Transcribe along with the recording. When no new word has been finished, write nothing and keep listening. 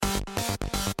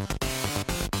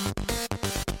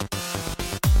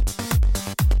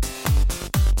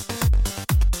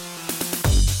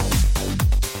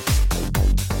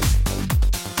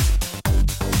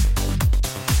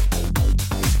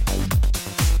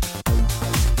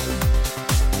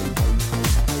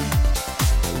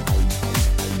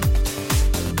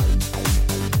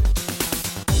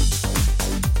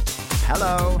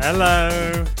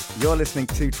Hello. You're listening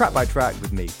to Track by Track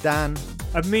with me, Dan.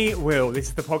 And me, Will. This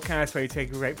is the podcast where you take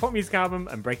a great pop music album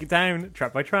and break it down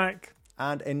track by track.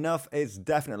 And enough is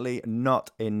definitely not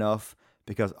enough,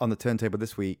 because on the turntable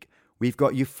this week, we've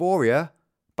got Euphoria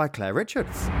by Claire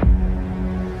Richards.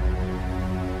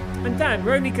 And Dan,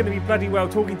 we're only going to be bloody well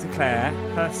talking to Claire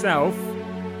herself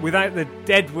without the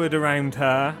deadwood around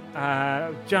her.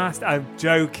 I'm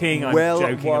joking.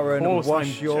 Warren, of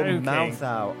wash I'm your joking. mouth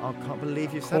out. I can't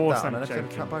believe you said that on an episode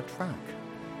of Track by Track.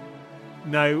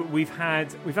 No, we've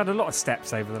had a lot of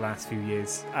steps over the last few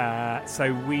years.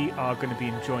 So we are going to be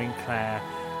enjoying Claire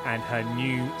and her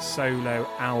new solo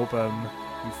album,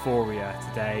 Euphoria,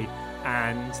 today.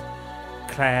 And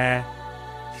Claire,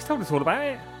 she's told us all about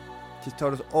it. She's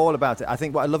told us all about it. I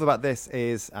think what I love about this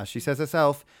is, as she says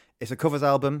herself, it's a covers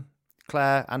album.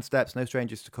 Claire and Steps, no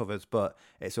strangers to covers, but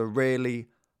it's a really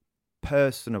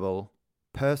personal,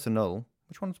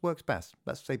 which one works best?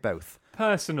 Let's say both.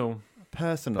 Personal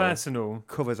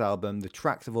covers album. The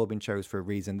tracks have all been chose for a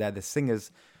reason. They're the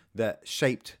singers that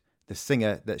shaped the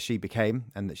singer that she became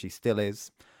and that she still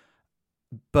is.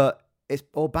 But it's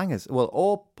all bangers. Well,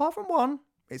 all apart from one,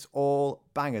 it's all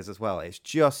bangers as well. It's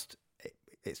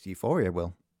Euphoria,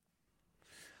 Will.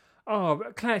 Oh,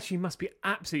 Claire, she must be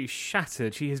absolutely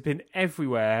shattered. She has been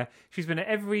everywhere. She's been at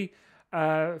every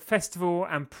festival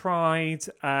and Pride,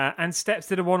 and Steps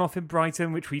did a one-off in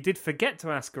Brighton, which we did forget to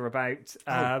ask her about.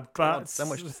 God, so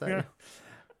much to say.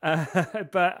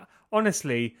 But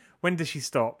honestly, when does she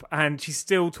stop? And she's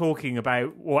still talking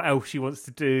about what else she wants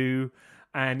to do,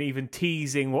 and even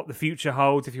teasing what the future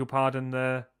holds, if you'll pardon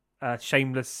the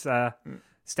shameless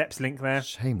Steps link there.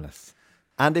 Shameless.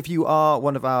 And if you are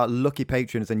one of our lucky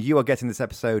patrons and you are getting this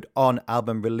episode on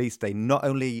album release day, not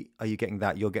only are you getting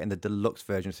that, you're getting the deluxe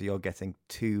version, so you're getting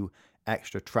 2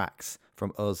 extra tracks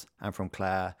from us and from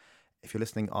Claire. If you're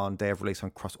listening on day of release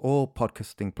across all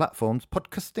podcasting platforms,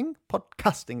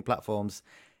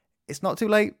 it's not too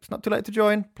late. It's not too late to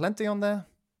join. Plenty on there.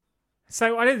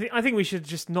 So I think we should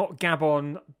just not gab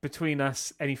on between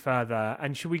us any further.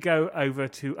 And should we go over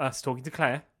to us talking to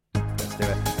Claire? Let's do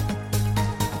it.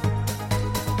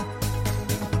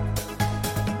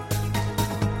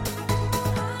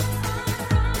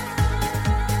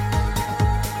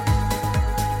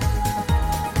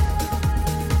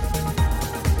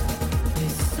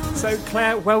 So,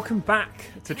 Claire, welcome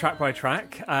back to Track by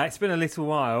Track. It's been a little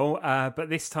while, but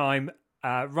this time,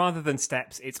 rather than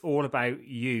Steps, it's all about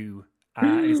you.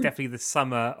 It's definitely the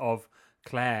summer of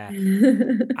Claire.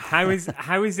 How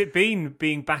is it been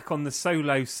being back on the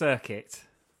solo circuit?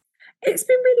 It's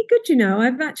been really good, you know.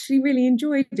 I've actually really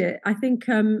enjoyed it. I think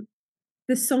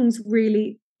the songs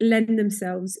really lend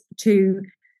themselves to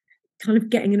kind of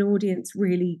getting an audience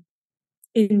really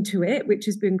into it, which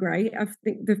has been great. I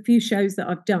think the few shows that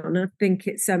I've done, I think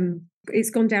it's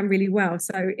gone down really well.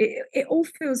 So it all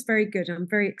feels very good. I'm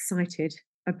very excited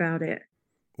about it.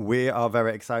 We are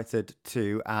very excited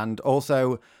too. And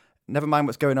also, never mind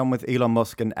what's going on with Elon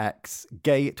Musk and X.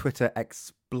 Gay Twitter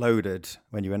exploded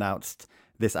when you announced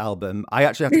this album. I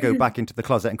actually have to go back into the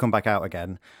closet and come back out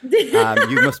again.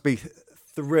 You must be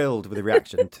thrilled with the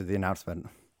reaction to the announcement.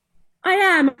 I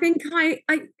am. I think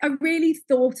I really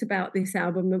thought about this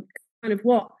album and kind of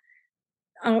what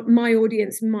my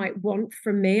audience might want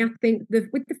from me. I think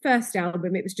with the first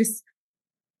album, it was just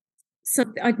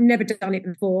something I'd never done it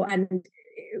before, and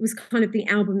it was kind of the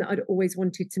album that I'd always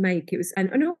wanted to make. It was,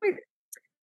 and always,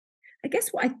 I guess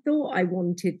what I thought I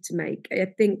wanted to make. I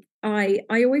think I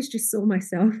always just saw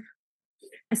myself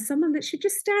as someone that should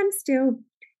just stand still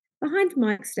behind a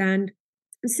mic stand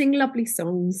and sing lovely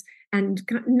songs and,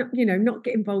 not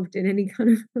get involved in any kind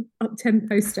of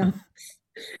up-tempo stuff.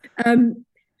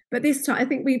 But this time, I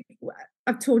think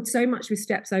I've toured so much with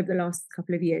Steps over the last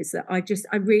couple of years that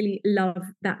I really love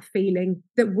that feeling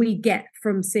that we get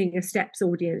from seeing a Steps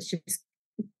audience just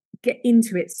get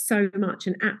into it so much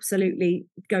and absolutely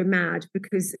go mad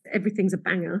because everything's a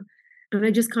banger. And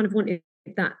I just kind of wanted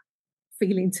that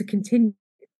feeling to continue,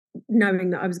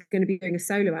 knowing that I was going to be doing a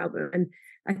solo album. And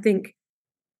I think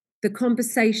the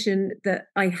conversation that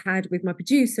I had with my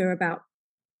producer about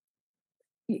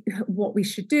what we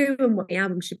should do and what the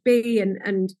album should be and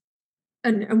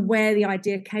where the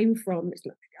idea came from.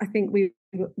 I think we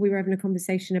were having a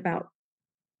conversation about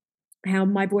how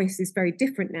my voice is very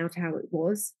different now to how it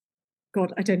was.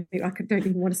 God, I don't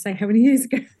even want to say how many years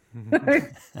ago.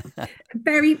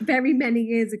 Very, very many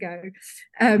years ago.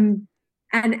 And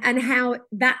how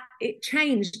that it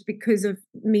changed because of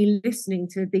me listening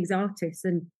to these artists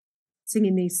and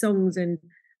singing these songs and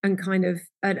kind of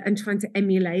and trying to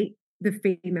emulate the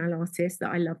female artists that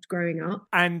I loved growing up.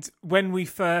 And when we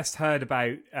first heard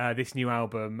about this new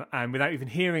album, and without even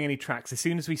hearing any tracks, as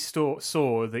soon as we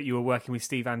saw that you were working with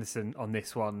Steve Anderson on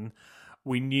this one,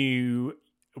 we knew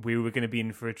we were going to be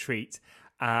in for a treat,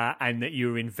 and that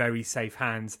you were in very safe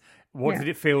hands. What did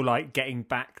it feel like getting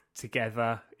back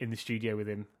together in the studio with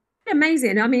him?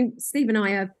 Amazing. I mean, Steve and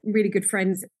I are really good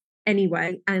friends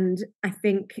anyway, and I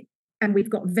think, and we've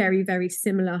got very, very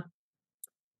similar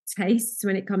tastes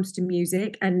when it comes to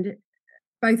music, and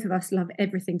both of us love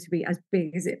everything to be as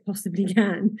big as it possibly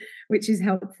can, which is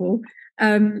helpful.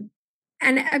 And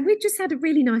we just had a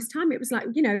really nice time. It was like,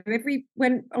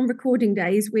 when on recording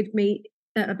days, we'd meet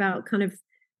at about kind of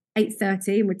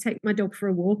 8:30 and we'd take my dog for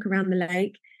a walk around the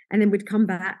lake, and then we'd come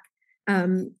back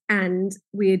and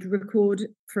we'd record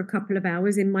for a couple of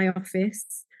hours in my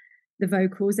office, the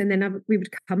vocals, and then we would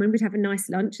come and we'd have a nice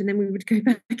lunch, and then we would go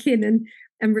back in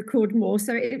and record more.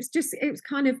 So it was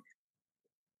kind of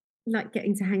like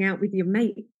getting to hang out with your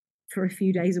mate for a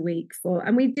few days a week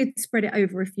and we did spread it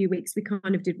over a few weeks. We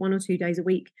kind of did 1 or 2 days a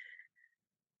week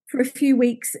for a few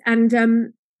weeks,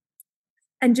 and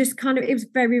just kind of, it was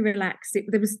very relaxed.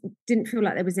 Didn't feel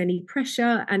like there was any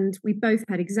pressure, and we both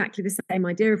had exactly the same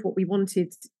idea of what we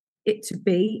wanted it to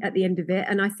be at the end of it.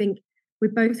 And I think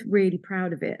we're both really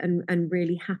proud of it and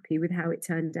really happy with how it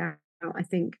turned out. I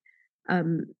think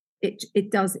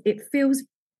it feels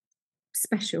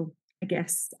special, I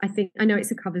guess. I know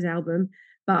it's a covers album,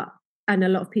 and a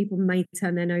lot of people may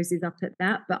turn their noses up at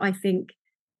that, but I think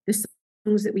the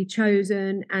songs that we've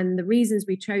chosen and the reasons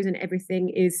we've chosen everything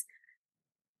is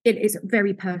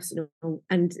very personal.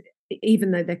 And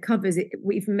even though they're covers,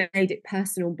 we've made it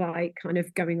personal by kind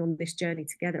of going on this journey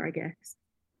together, I guess.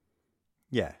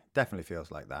 Yeah, definitely feels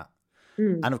like that.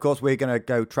 And of course, we're going to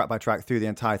go track by track through the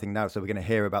entire thing now. So we're going to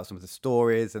hear about some of the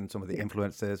stories and some of the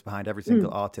influences behind every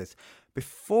single artist.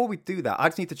 Before we do that, I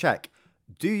just need to check,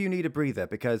 do you need a breather?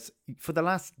 Because for the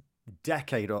last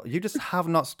decade, you just have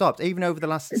not stopped. Even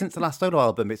since the last solo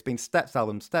album, it's been Steps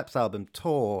album,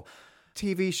 tour,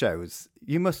 TV shows.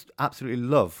 You must absolutely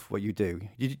love what you do.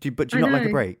 But do you not like a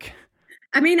break?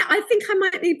 I mean, I think I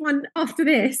might need one after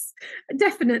this.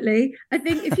 Definitely. I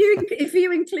think if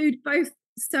you include both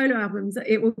solo albums,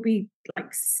 it will be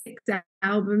like 6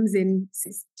 albums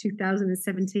since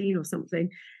 2017 or something.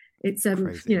 It's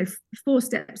 4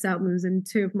 Steps albums and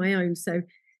 2 of my own. So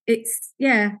it's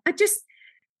I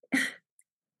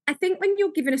think when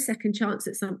you're given a second chance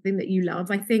at something that you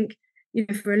love, I think,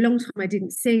 for a long time I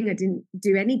didn't sing, I didn't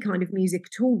do any kind of music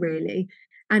at all, really.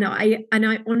 And I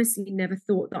honestly never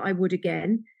thought that I would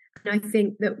again. And I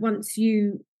think that once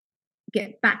you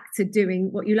get back to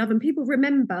doing what you love, and people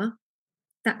remember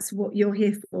that's what you're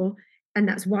here for, and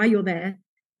that's why you're there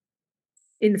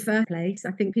in the first place.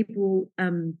 I think people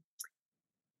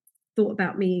thought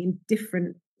about me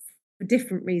for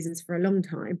different reasons for a long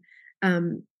time.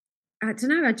 I don't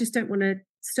know, I just don't want to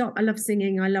stop. I love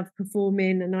singing, I love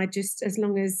performing, and I just, as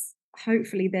long as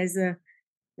hopefully there's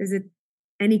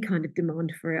any kind of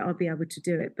demand for it, I'll be able to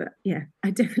do it. But yeah, I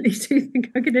definitely do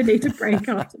think I'm going to need a break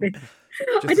after this.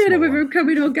 I don't know whether I'm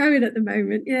coming or going at the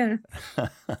moment. Yeah.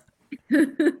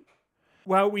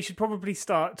 Well, we should probably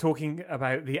start talking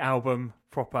about the album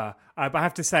proper. But I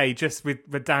have to say, just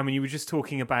with Dan, when you were just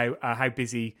talking about how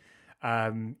busy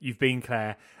you've been,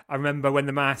 Claire, I remember when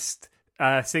The Masked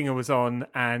Singer was on,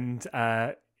 and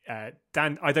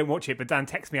Dan, I don't watch it, but Dan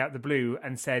texted me out of the blue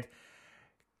and said,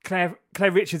 Claire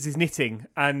Richards is knitting,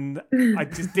 and I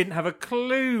just didn't have a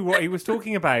clue what he was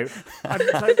talking about. I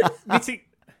was like,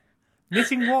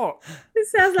 knitting what? It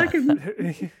sounds like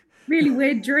a really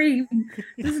weird dream,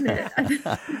 doesn't it?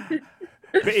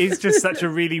 But it's just such a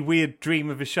really weird dream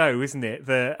of a show, isn't it?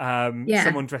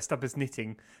 Someone dressed up as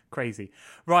knitting. Crazy.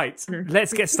 Right,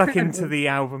 let's get stuck into the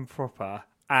album proper.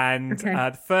 And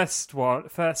the first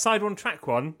side one, track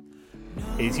one,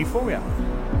 is Euphoria.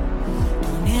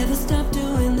 Don't ever stop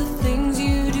doing the things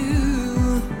you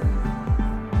do.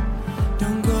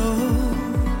 Don't go.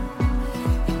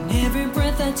 In every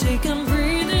breath I take, I'm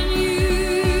breathing you.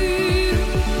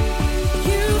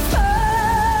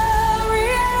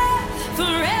 Euphoria,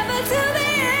 forever till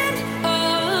the end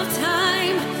of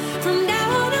time. From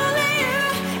now on, only you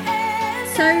and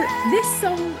So this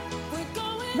song,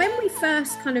 when we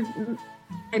first kind of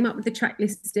came up with the track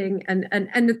listing and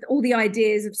all the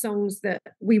ideas of songs that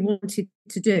we wanted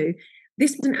to do,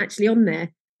 this wasn't actually on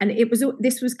there. And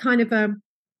this was kind of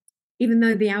even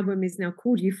though the album is now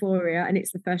called Euphoria and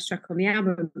it's the first track on the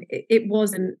album, it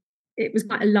was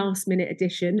quite a last minute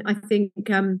addition, I think.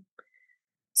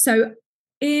 So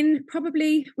we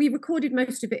recorded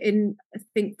most of it in, I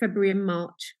think, February and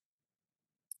March.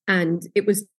 and it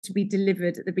was to be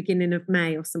delivered at the beginning of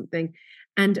May or something.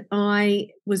 And I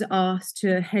was asked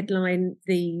to headline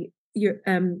the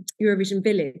Eurovision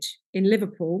Village in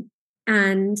Liverpool.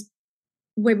 And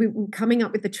when we were coming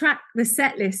up with the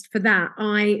set list for that,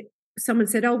 someone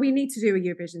said, "Oh, we need to do a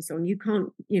Eurovision song. You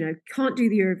can't do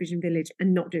the Eurovision Village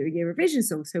and not do a Eurovision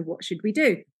song. So what should we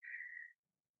do?"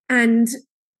 And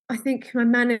I think my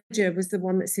manager was the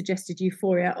one that suggested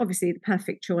Euphoria, obviously the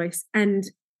perfect choice. And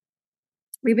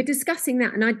we were discussing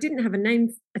that, and I didn't have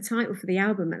a title for the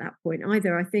album at that point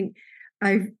either. I think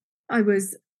I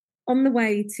was on the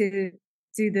way to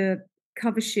do the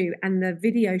cover shoot and the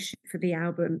video shoot for the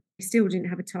album. We still didn't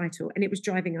have a title, and it was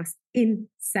driving us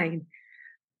insane.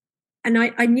 And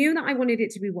I knew that I wanted it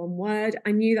to be one word.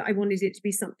 I knew that I wanted it to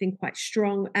be something quite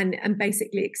strong and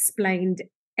basically explained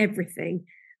everything.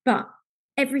 But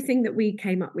everything that we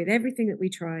came up with, everything that we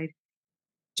tried,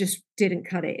 just didn't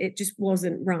cut it. It just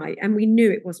wasn't right. And we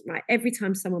knew it wasn't right. Every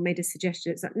time someone made a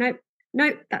suggestion, it's like,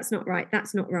 nope, that's not right.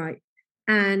 That's not right.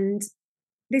 And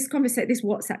this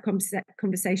WhatsApp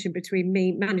conversation between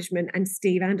me, management, and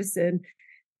Steve Anderson,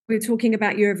 we were talking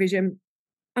about Eurovision.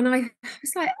 And I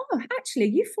was like, oh, actually,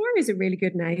 Euphoria is a really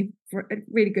good name, for a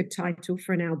really good title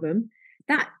for an album.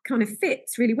 That kind of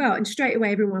fits really well. And straight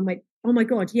away, everyone went, oh my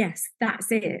God, yes, that's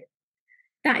it.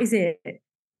 That is it.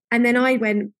 And then I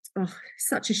went, oh,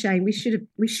 such a shame. We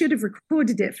should have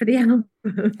recorded it for the album.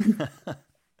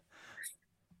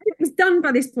 It was done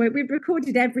by this point. We'd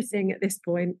recorded everything at this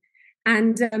point.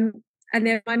 And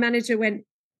then my manager went,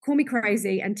 call me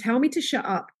crazy and tell me to shut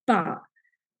up, but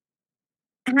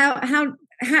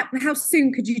how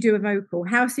soon could you do a vocal?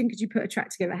 How soon could you put a track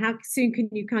together? How soon can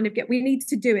you kind of we need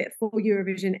to do it for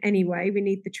Eurovision anyway. We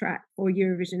need the track for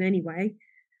Eurovision anyway.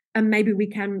 And maybe we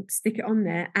can stick it on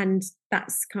there. And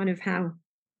that's kind of how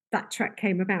that track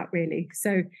came about, really.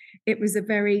 So it was a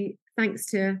very thanks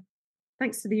to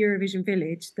the Eurovision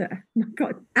Village that I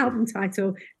got album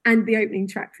title and the opening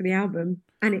track for the album.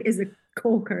 And it is a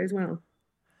corker as well.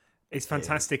 It's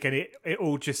fantastic, and it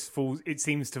all just falls. It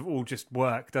seems to all just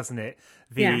work, doesn't it?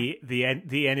 The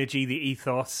energy, the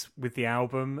ethos with the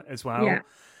album as well. Yeah.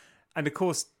 And of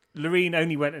course, Loreen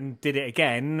only went and did it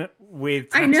again with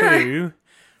Tattoo.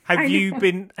 Have you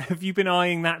been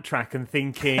eyeing that track and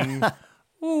thinking,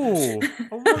 oh, I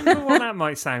wonder what that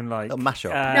might sound like? A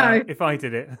mashup. No, if I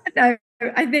did it. No,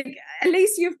 I think at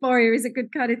least Euphoria is a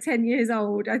good kind of 10 years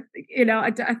old. I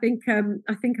think I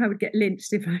would get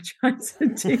lynched if I tried to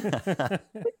do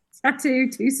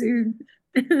Tattoo too soon.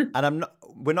 And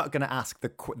we're not going to ask the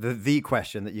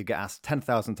question that you get asked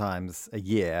 10,000 times a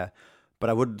year, but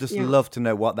I would just love to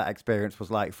know what that experience was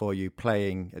like for you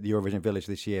playing at the Eurovision Village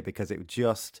this year, because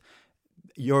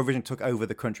Eurovision took over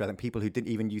the country. I think people who didn't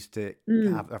even used to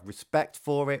have respect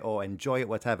for it or enjoy it,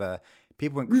 whatever,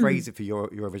 people went crazy for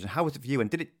Eurovision. How was it for you? And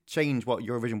did it change what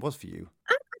Eurovision was for you?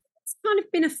 I've kind of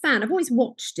been a fan. I've always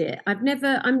watched it. I've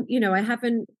never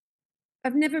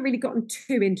really gotten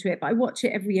too into it, but I watch it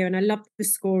every year and I love the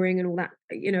scoring and all that,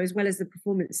 as well as the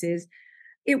performances.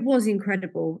 It was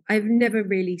incredible. I've never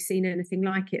really seen anything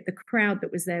like it. The crowd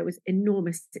that was there was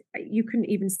enormous. You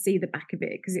couldn't even see the back of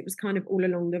it because it was kind of all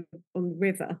along on the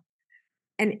river.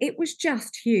 And it was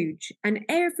just huge. And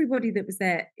everybody that was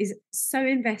there is so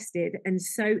invested and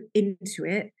so into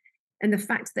it. And the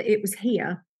fact that it was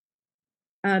here,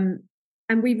 and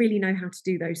we really know how to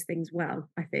do those things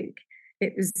well, I think.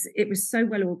 It was so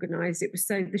well organised.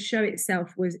 The show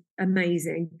itself was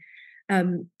amazing.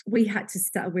 We had to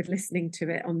start with listening to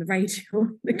it on the radio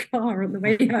in the car on the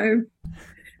way home.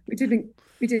 We didn't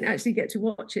actually get to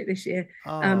watch it this year.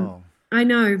 I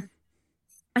know.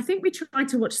 I think we tried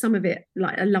to watch some of it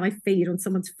like a live feed on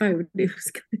someone's phone. It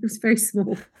was very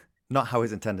small. Not how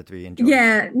it's intended to be enjoyed.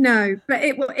 Yeah, no, but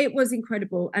it was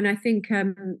incredible. And I think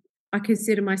I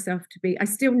consider myself to be, I'm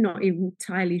still not even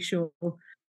entirely sure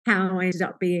how I ended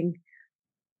up being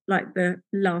like the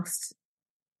last,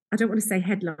 I don't want to say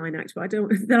headline act, but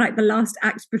the last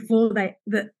act before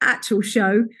the actual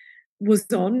show was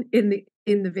on in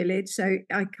the village. So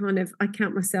I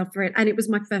count myself for it. And it was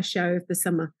my first show of the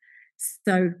summer.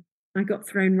 So I got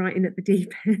thrown right in at the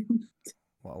deep end.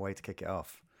 What a way to kick it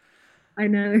off. I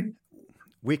know.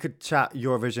 We could chat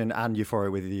Eurovision and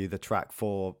Euphoria with you, the track,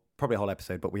 for probably a whole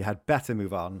episode, but we had better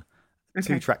move on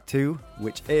to track 2,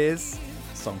 which is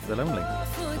Song for the Lonely.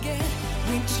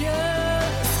 We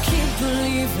just keep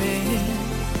believing.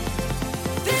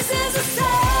 This is a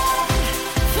song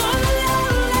for the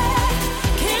lonely.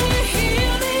 Can you hear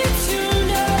me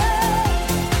tonight?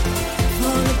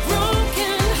 For the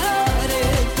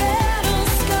broken-hearted,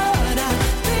 battle-scarred, I'll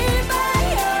be by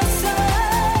your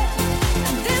side.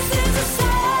 And this is a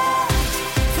song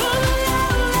for the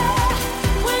lonely.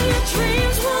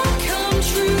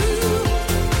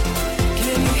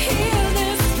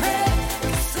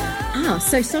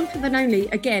 So Song for the Lonely,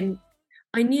 again,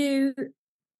 I knew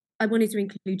I wanted to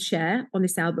include Cher on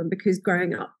this album because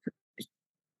growing up,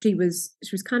 she was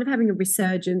kind of having a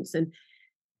resurgence, and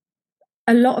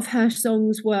a lot of her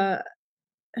songs were,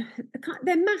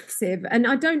 they're massive. And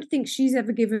I don't think she's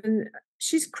ever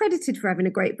she's credited for having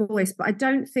a great voice, but I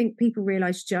don't think people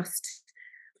realise I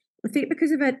think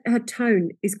because of her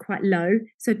tone is quite low.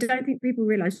 So I don't think people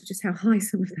realise just how high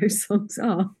some of those songs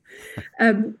are.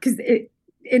 Because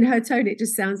in her tone, it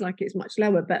just sounds like it's much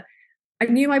lower. But I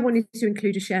knew I wanted to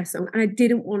include a Cher song, and I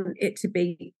didn't want it to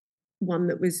be one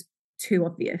that was too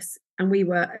obvious. And we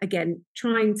were, again,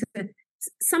 trying to...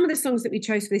 Some of the songs that we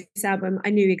chose for this album, I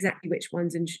knew exactly which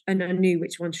ones, and I knew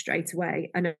which ones straight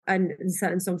away. And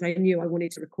certain songs I knew I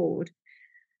wanted to record.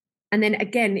 And then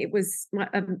again, it was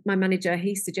my manager,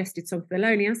 he suggested Song for the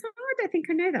Lonely. I was like, I don't think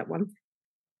I know that one.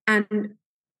 And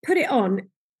put it on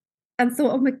and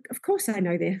thought, of course I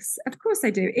know this. Of course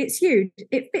I do. It's huge.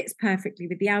 It fits perfectly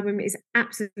with the album. It's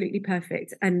absolutely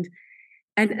perfect. And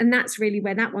that's really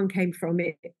where that one came from.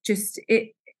 A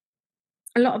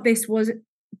lot of this was a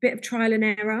bit of trial and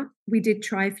error. We did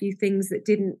try a few things that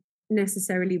didn't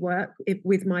necessarily work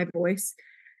with my voice.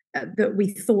 That we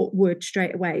thought would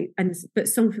straight away, but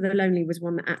Song for the Lonely was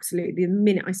one that absolutely, the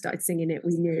minute I started singing it,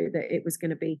 we knew that it was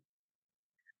going to be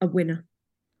a winner.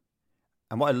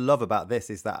 And what I love about this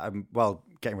is that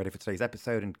getting ready for today's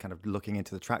episode and kind of looking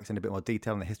into the tracks in a bit more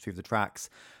detail and the history of the tracks,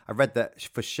 I read that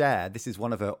for Cher, this is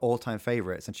one of her all-time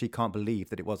favorites, and she can't believe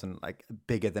that it wasn't like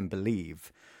bigger than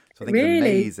Believe. So I think it's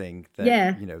amazing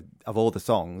that, you know, of all the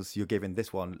songs, you're giving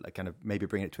this one, like, kind of maybe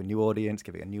bringing it to a new audience,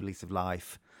 giving it a new lease of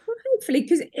life. Well, hopefully,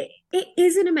 because it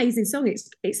is an amazing song.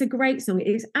 It's a great song. It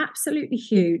is absolutely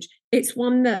huge. It's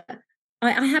one that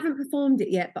I haven't performed it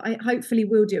yet, but I hopefully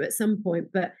will do at some point.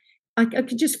 But I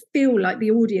could just feel like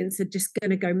the audience are just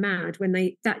going to go mad when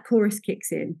that chorus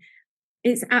kicks in.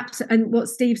 It's and what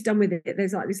Steve's done with it,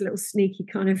 there's like this little sneaky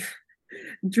kind of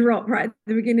drop right at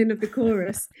the beginning of the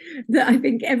chorus that I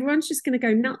think everyone's just going to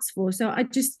go nuts for. So I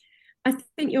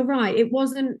think you're right. It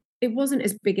wasn't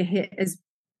as big a hit as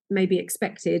maybe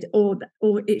expected, or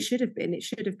it should have been. It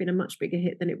should have been a much bigger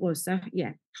hit than it was. So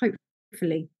yeah,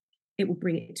 hopefully it will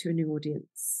bring it to a new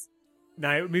audience.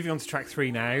 Now, moving on to track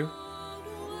 3 now.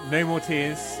 No More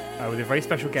Tears, with a very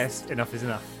special guest, Enough Is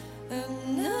Enough.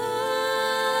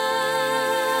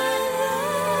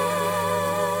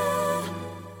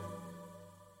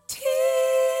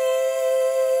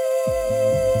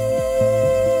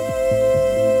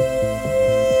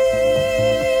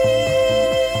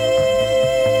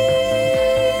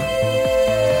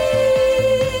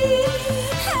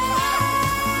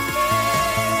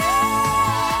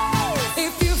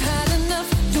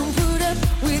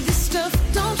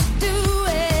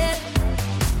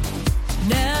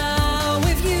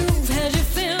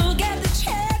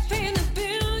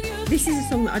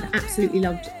 I'd absolutely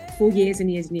loved for years and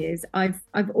years and years. I've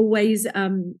always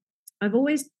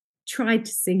tried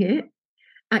to sing it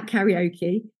at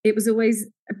karaoke. It was always,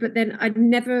 but then I'd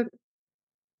never,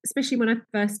 especially when I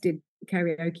first did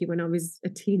karaoke when I was a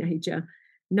teenager,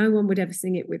 no one would ever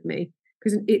sing it with me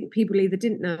because people either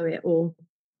didn't know it or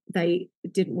they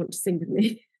didn't want to sing with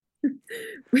me,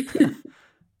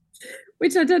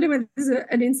 which I don't know whether it's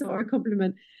an insult or a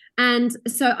compliment. And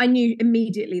so I knew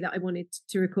immediately that I wanted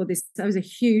to record this. I was a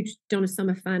huge Donna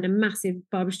Summer fan, a massive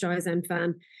Barbra Streisand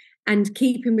fan, and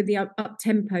keeping with the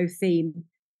up-tempo theme.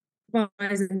 A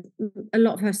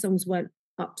lot of her songs weren't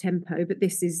up-tempo, but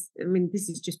this is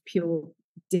just pure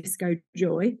disco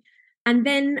joy. And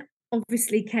then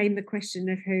obviously came the question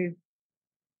of who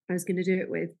I was going to do it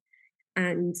with.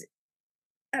 And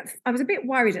I was a bit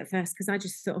worried at first because I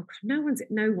just thought, no one's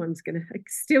going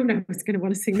to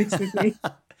want to sing this with me.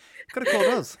 Could have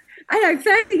called us. I know,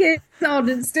 30 years on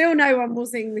and still no one will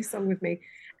sing this song with me.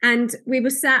 And we were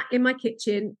sat in my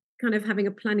kitchen kind of having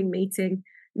a planning meeting,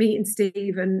 me and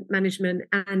Steve and management,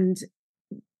 and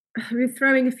we were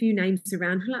throwing a few names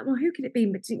around. We're like, well, who could it be?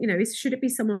 But, you know, should it be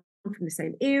someone from the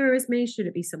same era as me? Should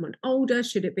it be someone older?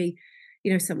 Should it be,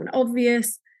 you know, someone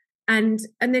obvious? And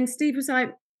then Steve was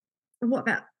like, what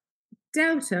about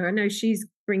Delta? I know she's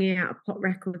bringing out a pop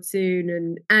record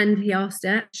soon, and he asked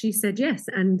her. She said yes,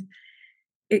 and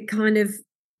it kind of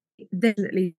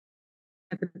definitely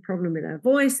had the problem with her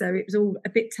voice, so it was all a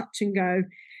bit touch and go.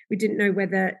 We didn't know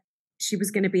whether she was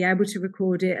going to be able to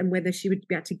record it and whether she would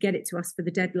be able to get it to us for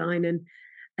the deadline, and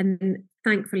then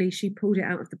thankfully she pulled it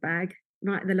out of the bag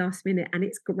right at the last minute, and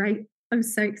it's great. I'm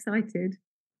so excited.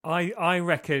 I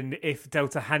reckon if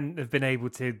Delta hadn't have been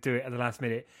able to do it at the last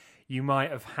minute, you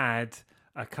might have had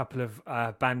a couple of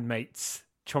bandmates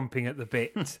chomping at the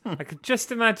bit. I could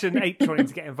just imagine H wanting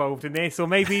to get involved in this, or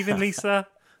maybe even Lisa.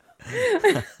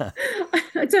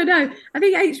 I don't know. I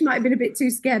think H might have been a bit too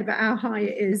scared about how high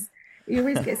it is. He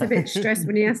always gets a bit stressed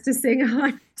when he has to sing a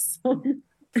high song.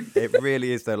 It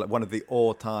really is, though, like one of the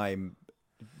all-time,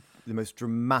 the most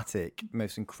dramatic,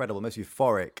 most incredible, most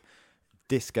euphoric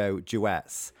disco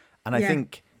duets. And I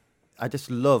think I just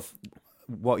love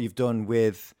what you've done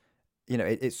with, you know,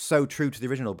 it's so true to the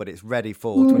original, but it's ready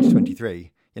for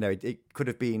 2023. You know, it could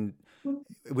have been,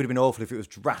 it would have been awful if it was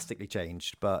drastically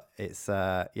changed, but it's,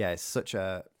 it's such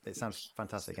a, it sounds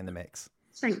fantastic in the mix.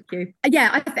 Thank you.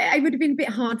 Yeah, it would have been a bit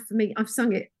hard for me. I've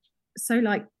sung it so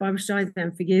like Barbra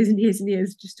Streisand for years and years and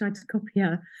years, just trying to copy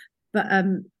her. But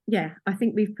I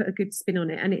think we've put a good spin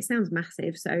on it, and it sounds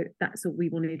massive. So that's all we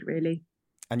wanted, really.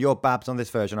 And you're Babs on this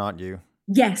version, aren't you?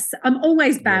 Yes, I'm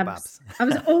always Babs. I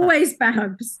was always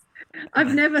Babs.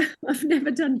 I've never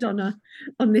done Donna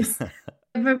on this.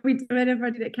 Whenever I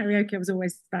did it at karaoke, I was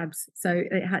always Babs. So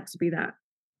it had to be that.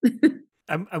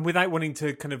 And without wanting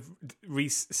to kind of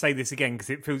say this again, because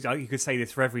it feels like you could say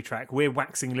this for every track, we're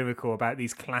waxing lyrical about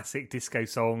these classic disco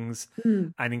songs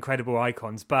and incredible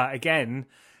icons. But again,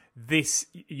 this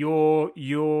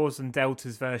yours and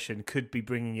Delta's version could be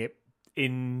bringing it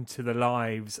into the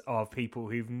lives of people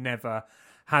who've never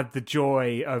had the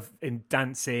joy of in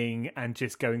dancing and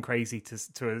just going crazy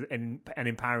to an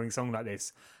empowering song like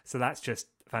this. So that's just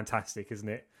fantastic, isn't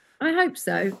it? I hope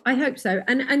so.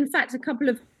 And in fact, a couple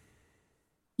of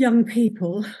young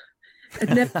people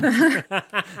that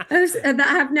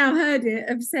have now heard it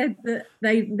have said that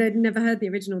they'd never heard the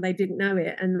original, they didn't know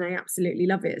it, and they absolutely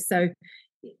love it. So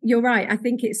you're right. I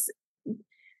think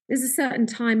there's a certain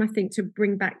time, I think, to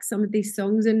bring back some of these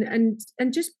songs and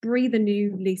just breathe a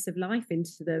new lease of life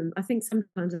into them. I think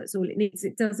sometimes that's all it needs.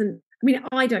 It doesn't, I mean,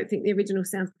 I don't think the original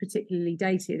sounds particularly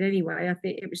dated anyway. I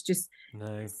think it was just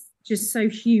so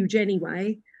huge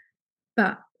anyway.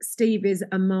 But Steve is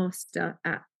a master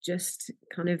at just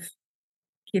kind of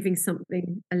giving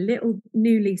something a little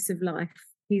new lease of life.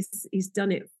 He's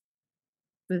done it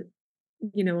for,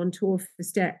 you know, on tour for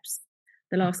Steps,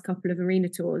 the last couple of arena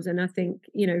tours. And I think,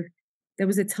 you know, there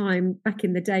was a time back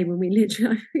in the day when we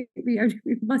literally,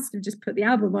 we must have just put the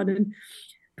album on and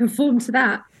performed to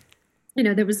that. You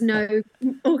know, there was no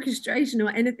orchestration or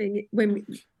anything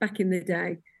back in the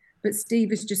day. But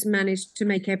Steve has just managed to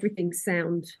make everything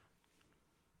sound,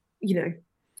 you know,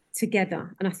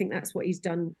 together. And I think that's what he's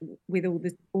done with all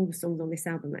the songs on this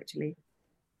album, actually.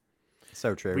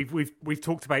 So true. We've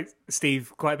talked about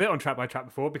Steve quite a bit on Track by Track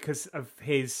before because of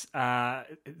his the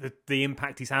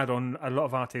impact he's had on a lot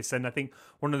of artists, and I think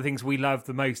one of the things we love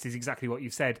the most is exactly what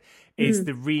you've said, is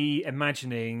the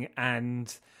reimagining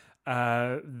and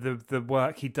the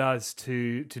work he does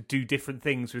to do different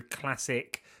things with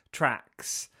classic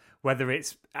tracks, whether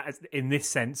it's in this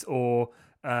sense or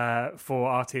for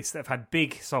artists that have had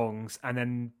big songs and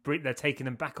then they're taking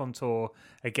them back on tour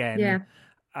again. Yeah.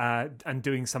 And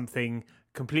doing something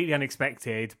completely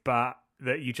unexpected, but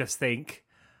that you just think,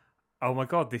 oh my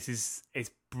God, it's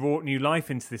brought new life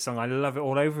into this song. I love it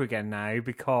all over again now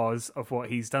because of what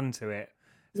he's done to it.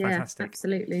 It's fantastic.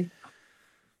 Absolutely.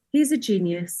 He's a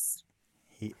genius.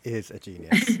 He is a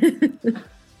genius.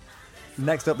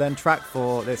 Next up then, track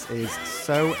 4. This is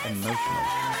So Emotional.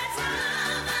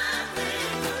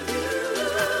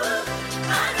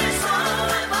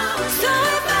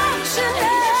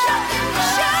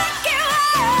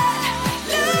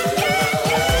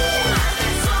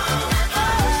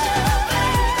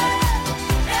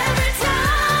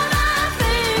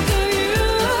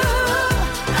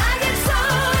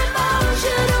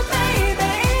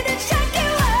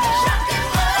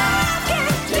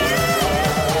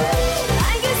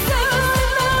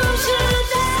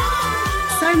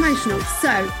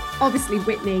 So obviously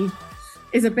Whitney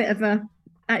is a bit of a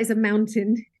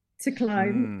mountain to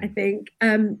climb, I think.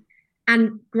 And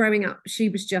growing up, she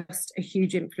was just a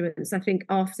huge influence. I think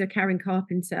after Karen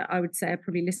Carpenter, I would say I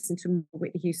probably listened to more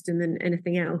Whitney Houston than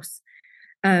anything else.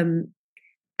 And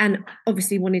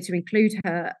obviously wanted to include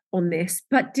her on this,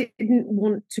 but didn't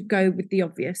want to go with the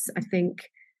obvious. I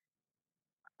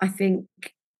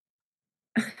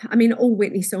mean, all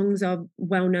Whitney songs are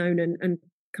well known and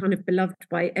kind of beloved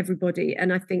by everybody,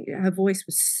 and I think her voice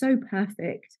was so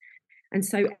perfect and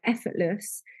so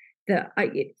effortless that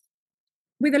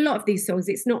with a lot of these songs,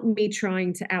 it's not me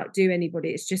trying to outdo anybody,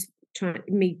 it's just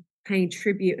me paying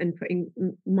tribute and putting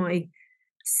my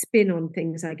spin on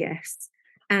things, I guess.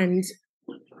 And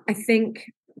I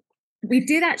think we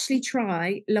did actually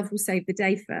try Love Will Save the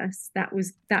Day first. That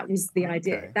was the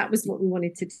idea. Okay. That was what we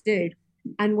wanted to do.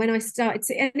 And when I started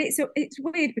to, and it's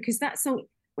weird because that song,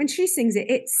 when she sings it,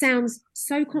 it sounds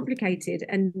so complicated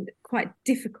and quite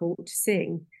difficult to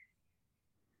sing.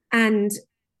 And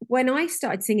when I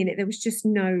started singing it, there was just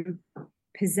no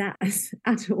pizzazz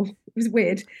at all. It was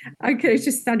weird. It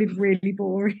just sounded really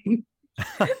boring.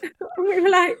 We were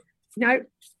like, no,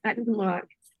 that doesn't work.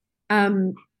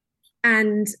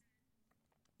 And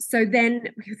so then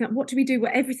we thought, what do we do?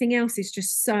 Well, everything else is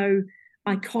just so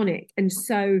iconic and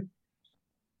so,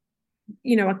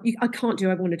 I can't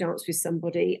do I Want to Dance with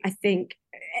Somebody. I think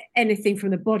anything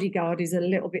from The Bodyguard is a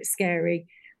little bit scary.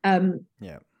 Yeah.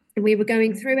 And we were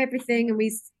going through everything,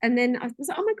 and then I was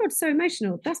like, oh my God, so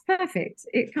emotional. That's perfect.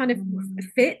 It kind of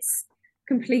fits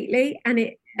completely, and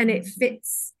it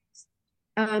fits.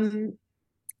 It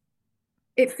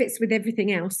fits with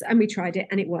everything else, and we tried it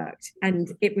and it worked, and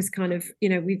it was kind of,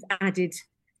 we've added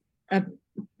a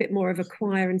bit more of a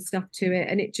choir and stuff to it,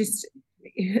 and it just,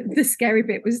 the scary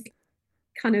bit was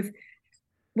kind of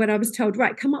when I was told,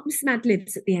 right, come up with some ad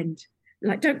libs at the end,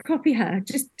 like, don't copy her,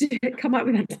 just come up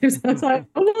with ad libs. I was like,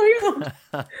 oh my God,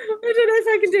 I don't know if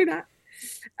I can do that.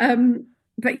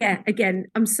 But yeah, again,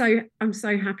 I'm so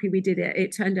happy we did it.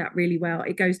 It turned out really well.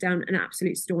 It goes down an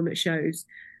absolute storm at shows.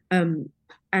 And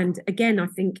again, I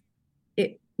think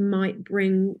it might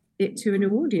bring it to a new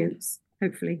audience,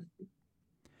 hopefully.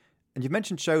 And you've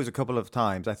mentioned shows a couple of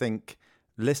times. I think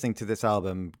listening to this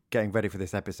album, getting ready for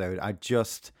this episode, I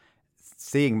just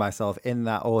seeing myself in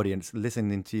that audience,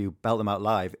 listening to you belt them out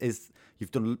live.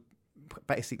 You've done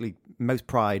basically most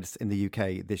prides in the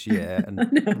UK this year and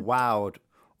wowed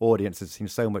audiences. Seen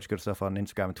so much good stuff on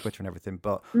Instagram and Twitter and everything,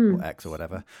 or X or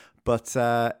whatever. But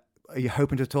are you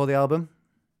hoping to tour the album?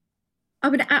 I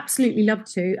would absolutely love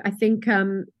to. I think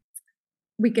we're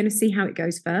going to see how it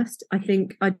goes first. I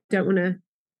think I don't want to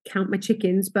count my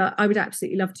chickens, but I would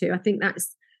absolutely love to. I think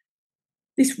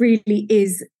this really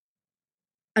is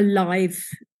a live,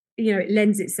 it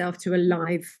lends itself to a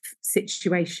live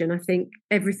situation. I think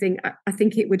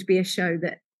it would be a show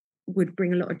that would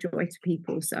bring a lot of joy to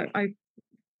people. So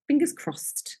fingers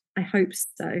crossed. I hope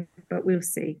so, but we'll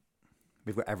see.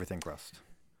 We've got everything crossed.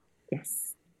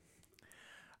 Yes.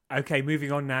 Okay,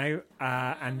 moving on now,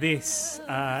 and this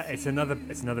it's another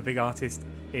big artist.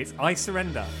 It's I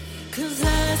Surrender. 'Cause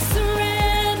I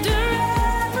surrender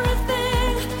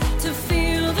everything to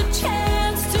feel the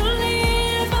chance to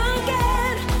live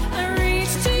again. I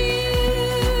reach to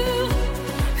you.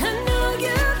 I know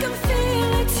you can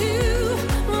feel it too.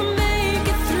 We'll make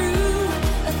it through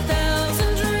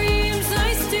 1,000 dreams.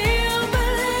 I still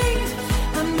believe.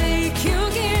 I make you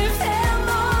give them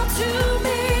all to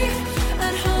me.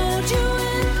 I'd hold you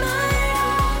in my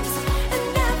arms and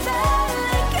never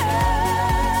let go.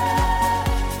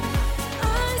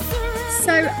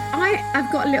 So I've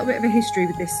got a little bit of a history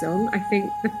with this song. I think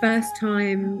the first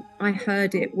time I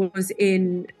heard it was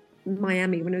in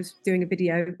Miami when I was doing a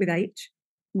video with H.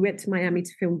 We went to Miami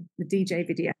to film the DJ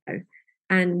video,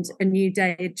 and A New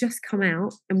Day had just come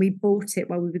out, and we bought it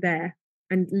while we were there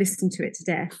and listened to it to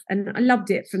death. And I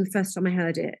loved it from the first time I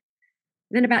heard it.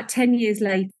 And then about 10 years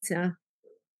later,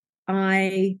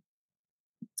 the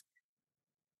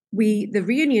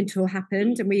reunion tour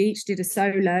happened, and we each did a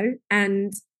solo,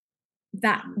 and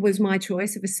that was my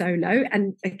choice of a solo.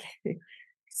 And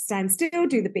stand still,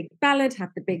 do the big ballad,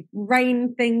 have the big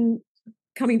rain thing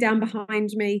coming down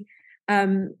behind me,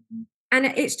 and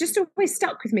it's just always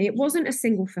stuck with me. It wasn't a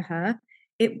single for her.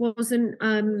 It wasn't,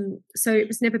 so it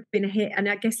was never been a hit, and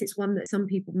I guess it's one that some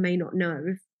people may not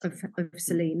know of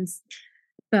Celine's,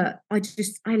 but I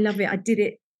love it. I did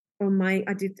it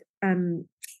I did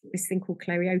this thing called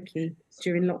karaoke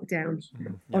during lockdown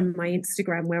on my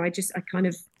Instagram, where I kind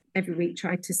of every week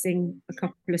tried to sing a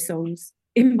couple of songs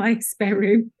in my spare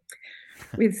room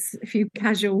with a few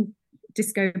casual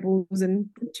disco balls and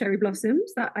cherry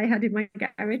blossoms that I had in my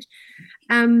garage.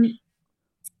 And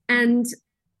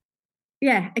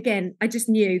yeah, again, I just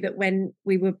knew that when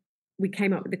we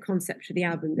came up with the concept for the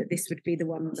album, that this would be the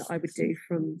one that I would do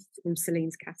from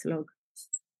Celine's catalogue.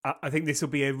 I think this will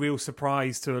be a real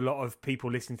surprise to a lot of people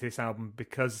listening to this album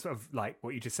because of like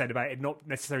what you just said about it not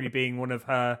necessarily being one of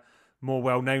her more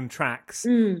well-known tracks,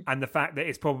 and the fact that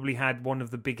it's probably had one of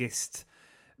the biggest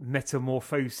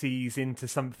metamorphoses into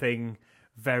something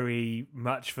very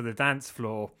much for the dance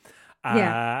floor.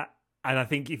 And I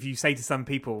think if you say to some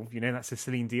people, that's a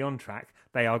Celine Dion track,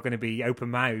 they are going to be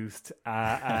open-mouthed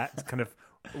at kind of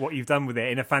what you've done with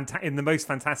it in the most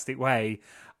fantastic way.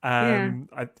 I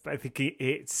think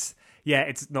it's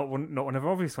not one of the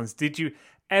obvious ones. Did you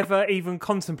ever even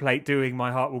contemplate doing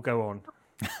My Heart Will Go On?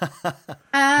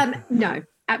 No,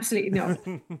 absolutely not.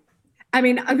 I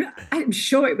mean, I'm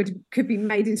sure could be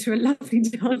made into a lovely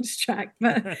dance track,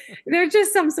 but there are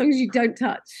just some songs you don't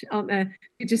touch, aren't there?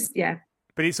 You just, yeah.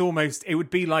 But it would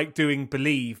be like doing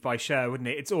Believe by Cher, wouldn't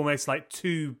it? It's almost like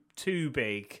too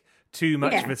big, too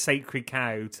much of a sacred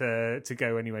cow to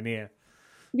go anywhere near.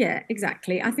 Yeah,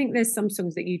 exactly. I think there's some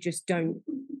songs that you just don't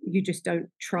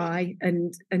try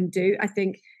and do. I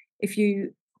think if you're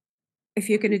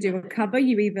going to do a cover,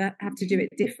 you either have to do it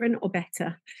different or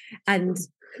better, and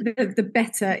the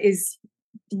better is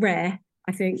rare.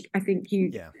 I think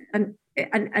you and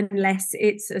unless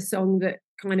it's a song that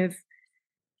kind of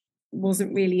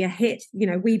wasn't really a hit. You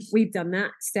know, we've done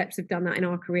that. Steps have done that in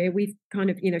our career. We've kind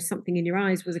of, Something in Your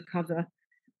Eyes was a cover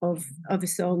of a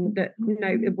song that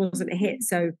it wasn't a hit,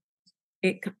 so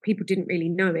people didn't really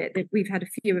know it. We've had a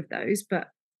few of those, but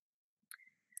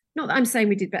not that I'm saying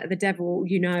we did Better the Devil,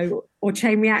 or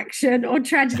Chain Reaction or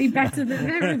Tragedy better than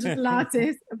the original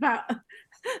artists. But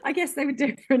I guess they were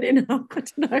different enough. I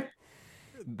don't know.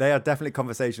 They are definitely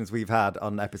conversations we've had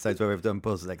on episodes where we've done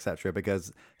buzzes, etc.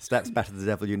 Because Steps Better Than the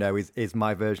Devil, is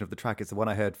my version of the track. It's the one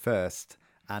I heard first,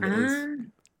 and it is.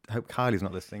 I hope Kylie's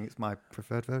not listening. It's my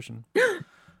preferred version.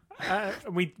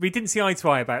 We didn't see eye to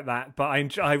eye about that, but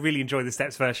I really enjoy the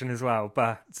Steps version as well.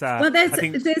 But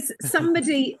there's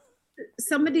somebody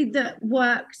that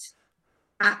worked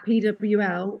at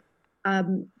PWL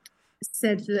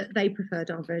said that they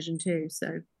preferred our version too.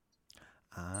 So,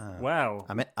 wow,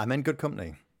 I'm in good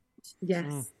company.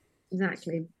 Yes,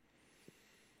 exactly.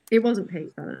 It wasn't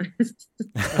Pete, but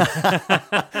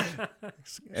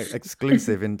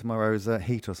exclusive in tomorrow's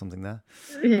Heat or something there.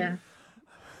 Yeah.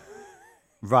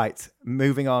 Right,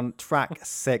 moving on. Track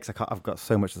 6. I've got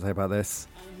so much to say about this.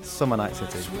 Summer Night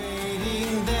City.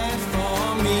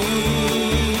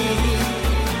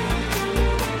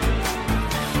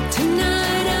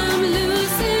 Tonight I'm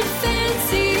losing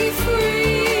fancy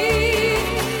free.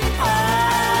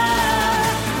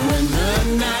 When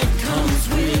the night comes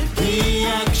with the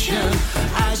action,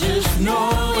 I just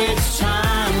know it's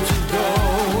time to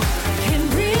go.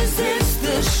 Can't resist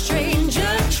the strange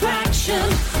attraction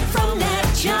from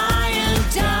that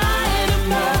giant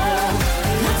dynamo.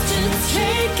 Lots to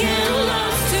take and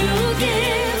lots to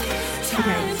give.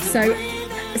 Okay, so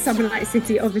Summer Night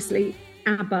City, obviously,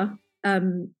 ABBA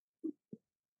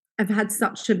have had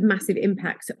such a massive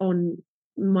impact on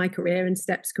my career and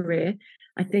Steps' career.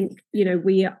 I think,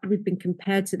 we've been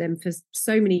compared to them for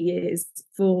so many years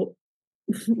for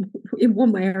in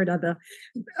one way or another.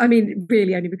 I mean,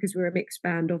 really only because we're a mixed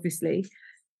band, obviously.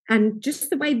 And just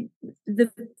the way the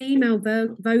female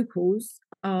vocals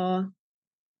are,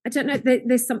 I don't know,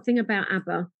 there's something about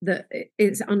ABBA that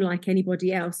is unlike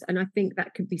anybody else. And I think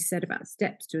that could be said about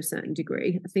Steps to a certain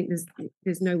degree. I think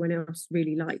there's no one else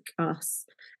really like us.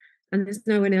 And there's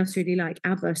no one else really like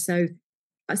ABBA. So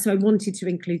I wanted to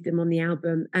include them on the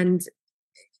album. And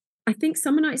I think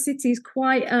Summer Night City is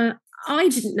quite I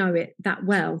didn't know it that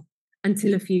well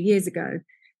until a few years ago.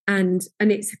 And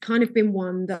it's kind of been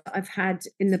one that I've had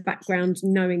in the background,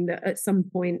 knowing that at some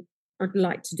point I'd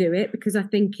like to do it, because I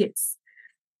think it's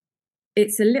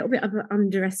a little bit of an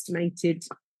underestimated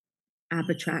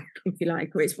ABBA track, if you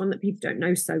like, or it's one that people don't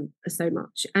know so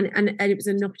much. And it was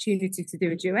an opportunity to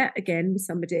do a duet again with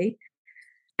somebody.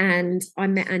 And I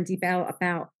met Andy Bell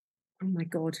about, oh my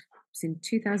God, it was in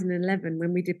 2011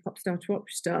 when we did Pop Star to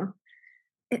Opera Star.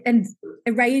 And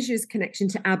Erasure's connection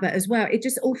to ABBA as well. It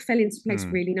just all fell into place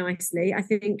really nicely. I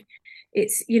think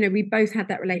it's, we both had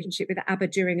that relationship with ABBA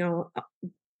during our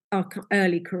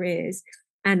early careers,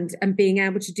 and being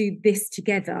able to do this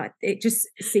together, it just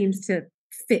seems to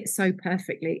fit so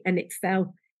perfectly, and it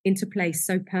fell into place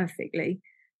so perfectly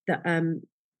that and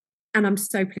I'm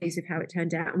so pleased with how it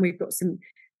turned out. And we've got some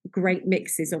great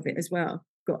mixes of it as well.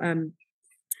 Got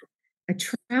a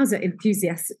Trouser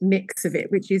Enthusiast mix of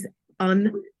it, which is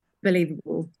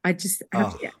unbelievable. I just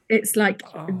it's like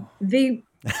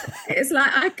it's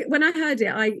like when I heard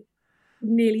it, I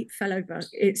nearly fell over.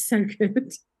 It's so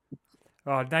good.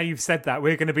 Oh, now you've said that,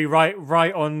 we're going to be right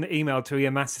on email to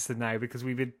Ian Masterson now, because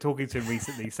we've been talking to him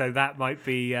recently. So that might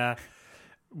be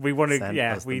we want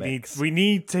to we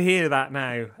need to hear that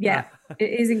now. Yeah,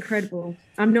 it is incredible.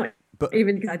 I'm not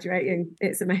even exaggerating.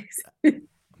 It's amazing. Oh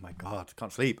my God,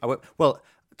 can't sleep. Well,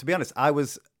 to be honest, I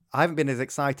haven't been as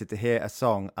excited to hear a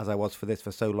song as I was for this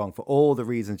for so long, for all the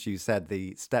reasons you said,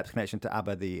 the Steps connection to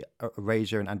ABBA, the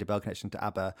Erasure and Andy Bell connection to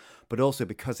ABBA, but also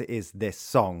because it is this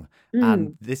song.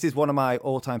 And this is one of my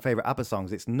all-time favourite ABBA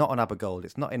songs. It's not on ABBA Gold.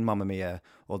 It's not in Mamma Mia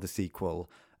or the sequel.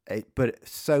 But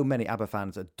so many ABBA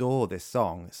fans adore this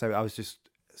song. So I was just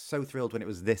so thrilled when it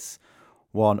was this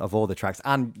one of all the tracks.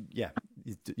 And yeah,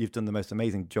 you've done the most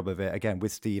amazing job of it, again,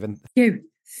 with Steve. And you.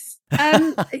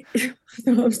 I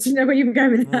didn't know where you were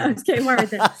going with that. I was getting worried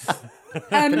there.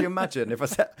 Can you imagine if I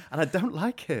said, and I don't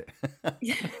like it?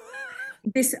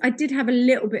 I did have a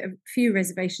little bit of few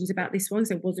reservations about this one,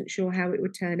 so I wasn't sure how it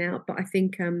would turn out. But I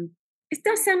think it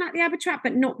does sound like the ABBA track,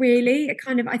 but not really.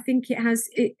 I think it has.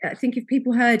 I think if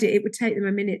people heard it, it would take them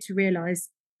a minute to realise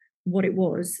what it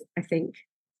was. I think,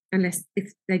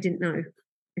 if they didn't know,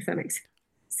 if that makes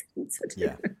sense.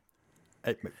 Yeah.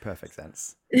 It makes perfect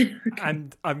sense. Okay.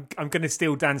 And I'm going to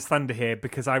steal Dan's thunder here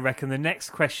because I reckon the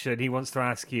next question he wants to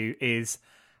ask you is,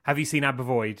 have you seen ABBA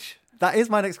Voyage? That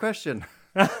is my next question.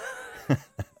 Do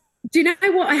you know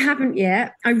what? I haven't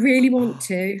yet. I really want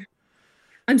to.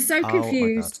 I'm so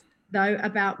confused though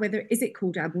about whether is it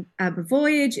called ABBA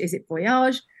Voyage? Is it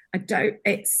Voyage? I don't.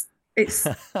 It's.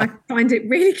 I find it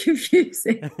really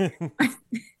confusing.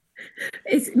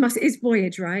 It's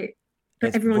Voyage, right? But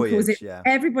It's everyone calls Voyage, it. yeah.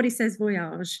 Everybody says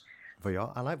Voyage, Voyage.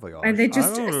 I like Voyage. and they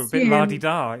just a assume, bit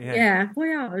la-di-da, yeah. Yeah,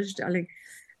 Voyage, darling.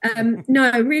 No,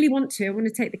 I really want to. I want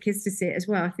to take the kids to see it as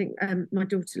well. I think my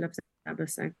daughter loves ABBA,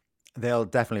 so. They'll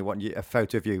definitely want a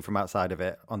photo of you from outside of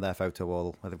it on their photo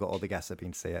wall where they've got all the guests that have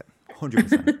been to see it.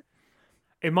 100%.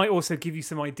 It might also give you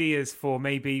some ideas for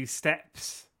maybe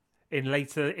steps in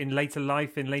later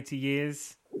life, in later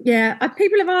years. Yeah,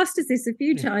 people have asked us this a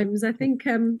few times. I think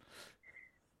it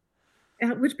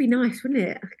would be nice, wouldn't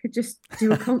it? I could just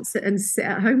do a concert and sit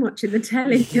at home watching the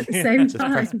telly at the same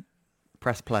time.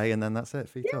 Press play and then that's it.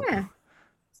 Feet up. Yeah,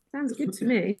 sounds good to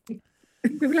me.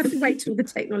 We will have to wait till the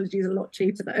technology is a lot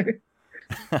cheaper,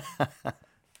 though.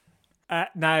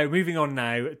 Now, moving on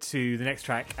now to the next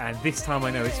track, and this time I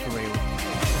know it's for real.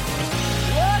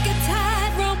 Walk a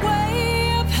tightrope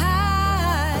way up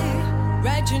high.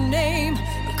 Write your name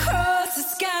across the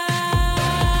sky.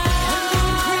 I'm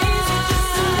crazy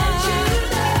just to let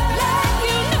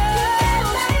you know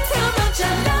how much I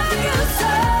love you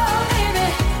so, baby.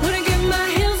 When I get my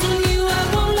hands on you, I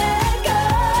won't let go.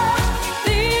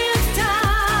 This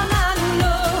time I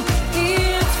know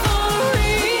it's for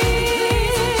real.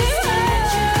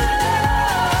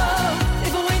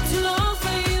 If I wait too long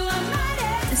for you, I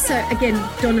might. So again,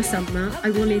 Donna Summer. I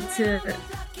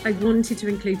wanted to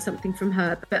include something from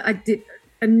her, but I did,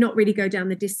 and not really go down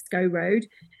the disco road.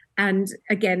 And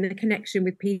again, the connection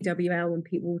with PWL and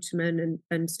Pete Waterman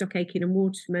and Stock Aitken and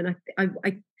Waterman.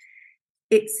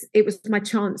 It was my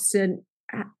chance to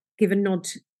give a nod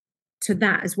to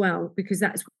that as well, because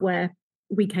that's where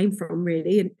we came from,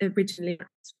 really. And originally,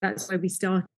 that's where we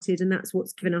started, and that's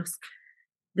what's given us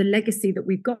the legacy that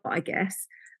we've got, I guess.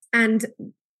 And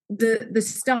the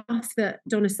stuff that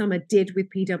Donna Summer did with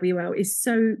PWL is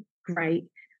so great.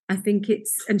 I think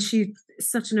and she's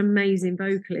such an amazing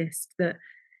vocalist that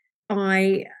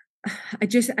I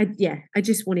just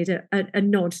wanted a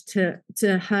nod to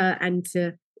her and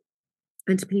to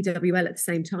PWL at the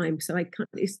same time. So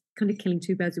it's kind of killing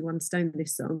two birds with one stone,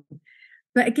 this song.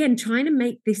 But again, trying to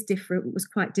make this different was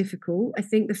quite difficult. I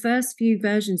think the first few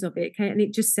versions of it, and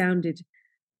it just sounded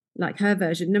like her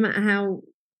version, no matter how,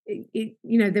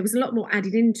 there was a lot more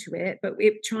added into it, but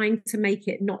trying to make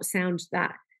it not sound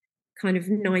that kind of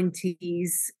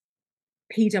 90s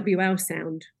PWL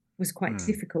sound was quite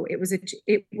difficult. It was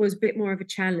a bit more of a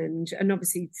challenge, and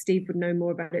obviously Steve would know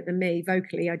more about it than me.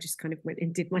 Vocally, I just kind of went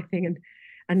and did my thing,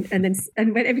 and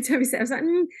when every time he said, I was like,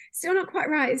 still not quite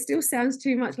right. It still sounds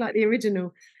too much like the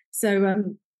original.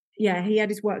 So he had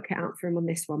his work cut out for him on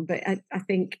this one, but I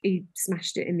think he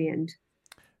smashed it in the end.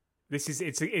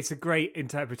 It's a great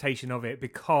interpretation of it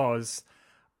because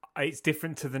it's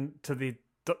different to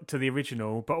the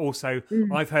original, but also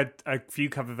I've heard a few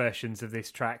cover versions of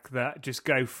this track that just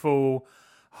go full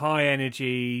high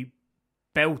energy,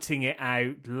 belting it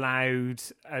out loud,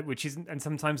 which isn't, and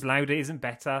sometimes louder isn't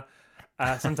better.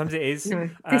 Sometimes it is. No,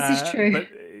 this is true.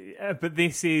 But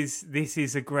this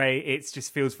is a great. It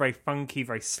just feels very funky,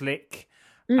 very slick,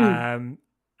 and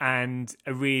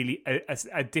a really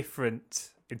a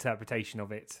different interpretation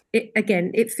of it.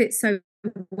 It fits so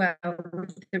well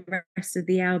with the rest of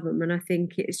the album, and I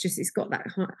think it's got that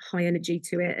high energy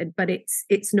to it, but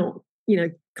it's not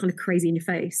kind of crazy in your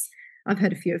face. I've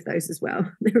heard a few of those as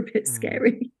well. They're a bit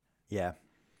scary. Yeah,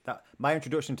 my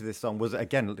introduction to this song was,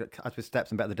 again, as with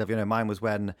Steps and Better the Devil You Know, mine was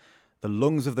when the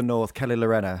Lungs of the North, Kelly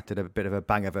Lorena, did a bit of a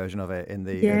banger version of it in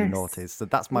the early noughties. So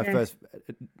that's my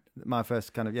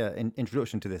first kind of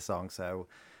introduction to this song. So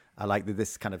I like that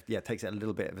this kind of takes it a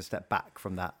little bit of a step back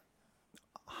from that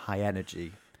high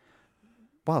energy,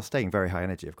 while staying very high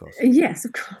energy, of course. Yes,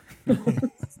 of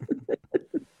course.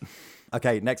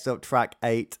 Okay, next up, track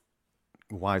 8,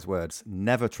 wise words.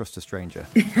 Never trust a stranger.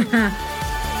 Never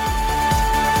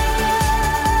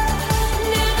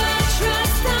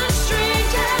trust a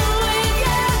stranger.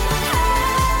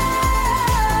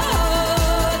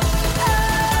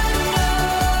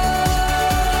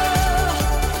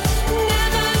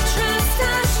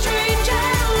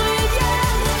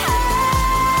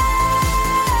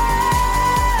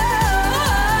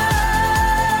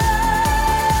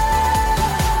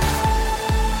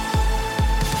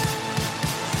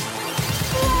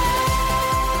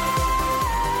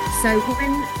 So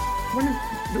one of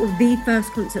the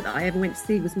first concert that I ever went to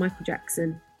see was Michael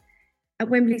Jackson at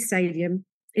Wembley Stadium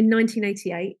in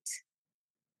 1988,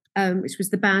 which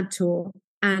was the Bad Tour,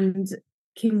 and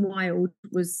Kim Wilde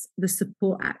was the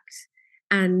support act.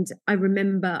 And I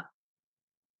remember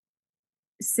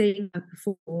seeing her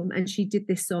perform, and she did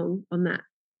this song on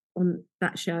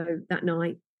that show that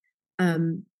night.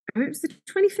 It was the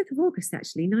 25th of August,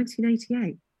 actually,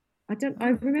 1988. I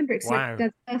remember it. Wow. Like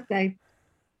Dad's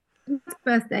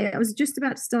birthday. I was just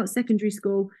about to start secondary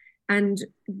school, and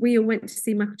we all went to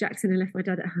see Michael Jackson and left my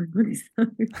dad at home on his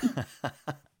own.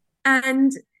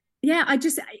 And yeah,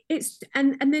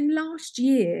 and then last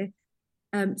year,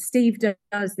 Steve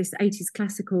does this 80s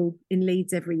classical in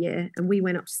Leeds every year, and we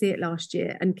went up to see it last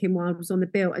year, and Kim Wilde was on the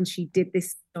bill, and she did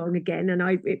this song again, and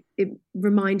it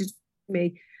reminded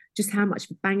me just how much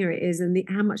of a banger it is, and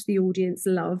how much the audience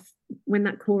love when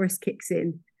that chorus kicks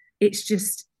in. It's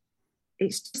just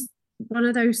one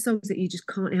of those songs that you just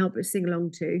can't help but sing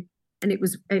along to, and it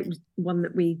was one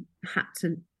that we had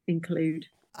to include.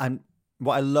 And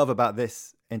what I love about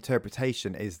this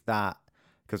interpretation is that,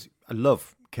 because I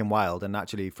love Kim Wilde, and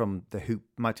actually from the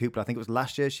Mighty Hoopla, I think it was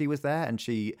last year she was there, and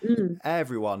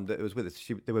everyone that was with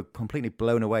us, they were completely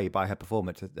blown away by her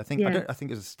performance. I think it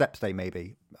was a Steps Day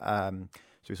maybe. So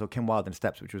we saw Kim Wilde in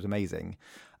Steps, which was amazing.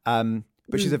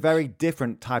 But she's a very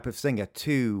different type of singer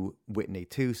to Whitney,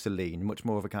 to Celine, much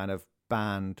more of a kind of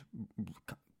band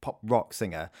pop rock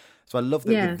singer. So I love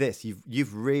that with this,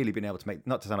 you've really been able to make,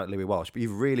 not to sound like Louis Walsh, but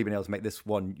you've really been able to make this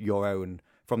one your own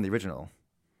from the original.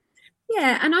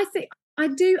 Yeah, and I think I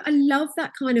love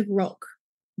that kind of rock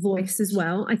voice as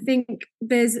well. I think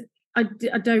I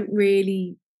don't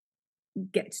really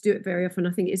get to do it very often.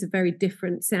 I think it's a very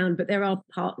different sound, but there are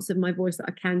parts of my voice that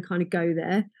I can kind of go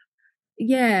there.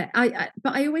 Yeah,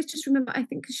 but I always just remember, I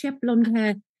think because she had blonde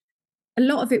hair, a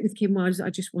lot of it with Kim Wilde, I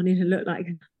just wanted to look like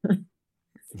her.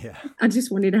 Yeah. I just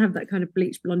wanted to have that kind of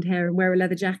bleached blonde hair and wear a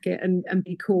leather jacket and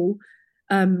be cool.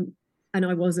 And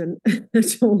I wasn't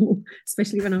at all,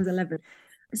 especially when I was 11.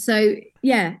 So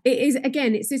yeah, it is,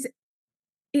 again,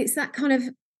 it's that kind of,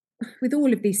 with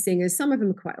all of these singers, some of them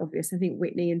are quite obvious. I think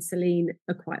Whitney and Celine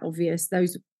are quite obvious,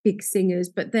 those big singers,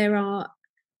 but there are,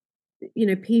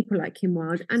 people like Kim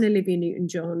Wilde and Olivia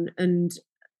Newton-John and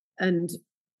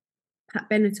Pat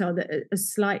Benatar that are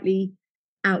slightly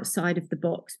outside of the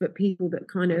box, but people that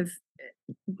kind of,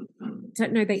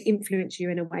 don't know, they influence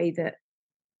you in a way that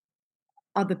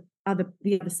the other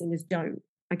singers don't,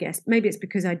 I guess. Maybe it's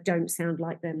because I don't sound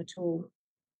like them at all.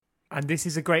 And this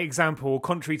is a great example,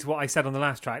 contrary to what I said on the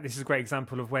last track, this is a great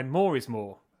example of when more is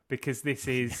more, because this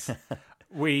is,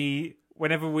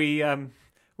 whenever we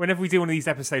do one of these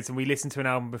episodes and we listen to an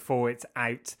album before it's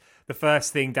out, the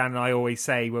first thing Dan and I always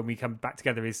say when we come back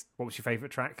together is, what was your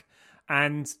favourite track?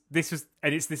 And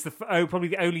probably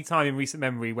the only time in recent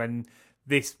memory when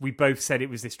we both said it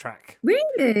was this track.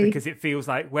 Really? Because it feels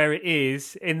like where it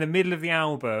is in the middle of the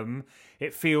album,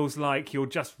 it feels like you're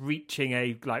just reaching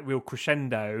a real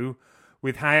crescendo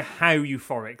with how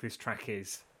euphoric this track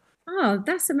is. Oh,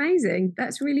 that's amazing.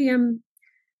 That's really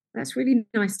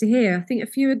nice to hear. I think a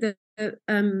few of the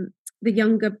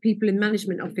younger people in the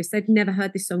management office, they'd never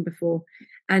heard this song before,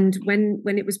 and when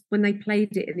they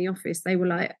played it in the office, they were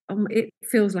like, it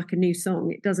feels like a new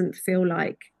song. It doesn't feel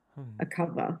like a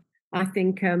cover. I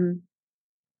think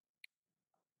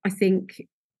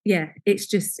yeah, it's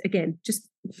just, again, just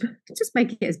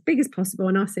make it as big as possible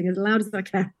and I'll sing as loud as I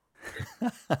can.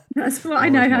 That's what I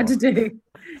know how to do.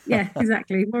 Yeah,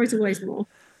 exactly. More is always more.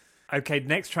 Okay,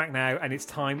 next track now, and it's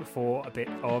time for a bit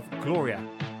of Gloria.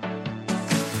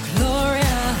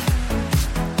 Gloria,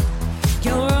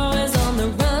 you're always on the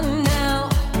run now,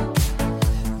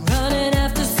 running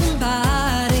after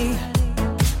somebody.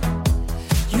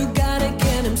 You gotta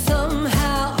get him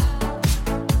somehow.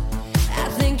 I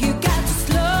think you got to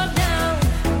slow down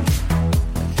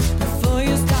before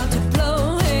you start to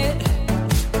blow it.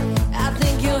 I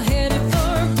think you're headed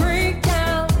for a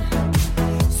breakdown,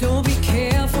 so be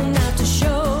careful not to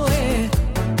show it.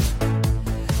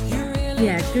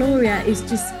 Yeah, Gloria is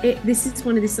just it. This is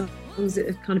one of the songs that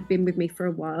have kind of been with me for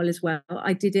a while as well.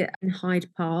 I did it in Hyde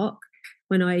Park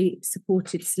when I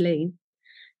supported Celine,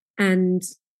 and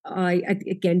I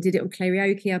again did it on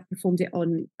karaoke. I performed it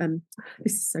on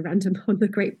this is so random, on the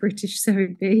Great British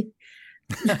Soapy.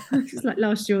 It was like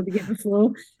last year or the year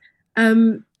before,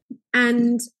 and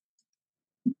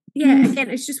yeah,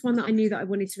 again, it's just one that I knew that I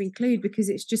wanted to include because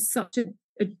it's just such a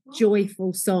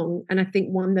joyful song, and I think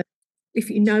one that, if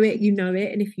you know it, you know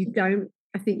it, and if you don't,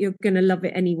 I think you're going to love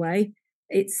it anyway.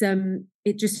 It's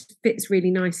it just fits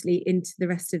really nicely into the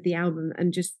rest of the album,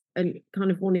 and just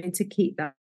kind of wanting to keep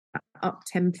that up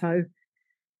tempo.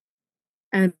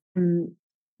 And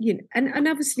and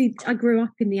obviously I grew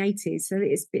up in the 80s, so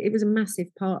it was a massive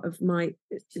part of my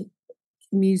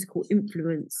musical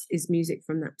influence is music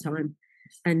from that time.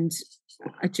 And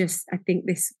I think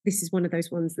this is one of those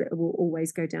ones that will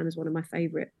always go down as one of my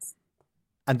favorites.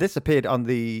 And this appeared on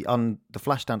the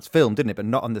Flashdance film, didn't it? But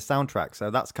not on the soundtrack.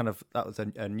 So that was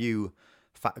a new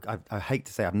fact. I hate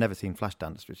to say I've never seen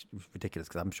Flashdance, which is ridiculous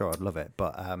because I'm sure I'd love it.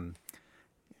 But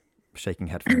shaking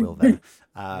head from Will there.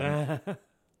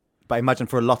 But I imagine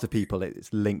for a lot of people,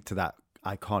 it's linked to that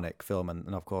iconic film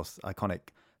and of course, iconic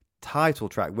title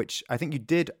track, which I think you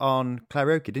did on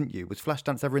Karaoke, didn't you? Was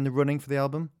Flashdance ever in the running for the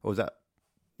album? Or was that,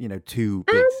 too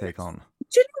big to take on?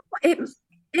 Do you know what?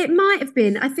 It might have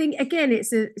been. I think, again,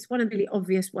 it's one of the really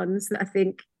obvious ones that I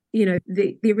think,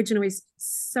 the original is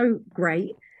so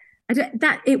great.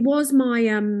 It was my,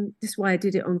 this is why I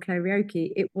did it on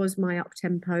Karaoke. It was my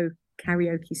up-tempo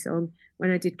karaoke song when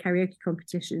I did karaoke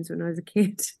competitions when I was a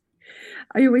kid.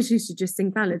 I always used to just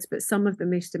sing ballads, but some of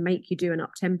them used to make you do an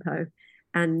up tempo,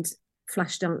 and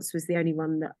Flashdance was the only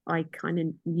one that I kind of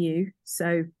knew.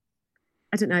 So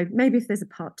I don't know, maybe if there's a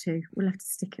part 2, we'll have to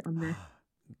stick it on there.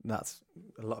 That's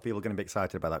a lot of people are going to be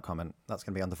excited about that comment. That's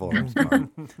going to be on the forums tomorrow.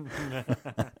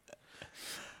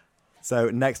 So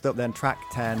next up then, track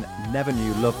 10, Never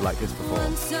Knew Love Like This Before.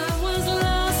 Once I was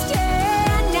lost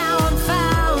and now I'm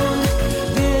found.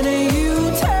 Then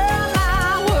you turn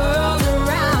my world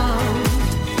around.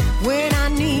 When I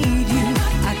need you,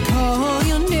 I call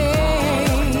your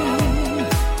name.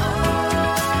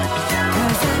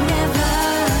 'Cause I never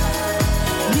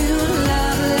knew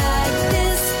love like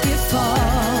this before.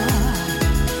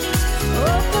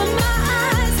 Open my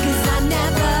eyes, 'cause I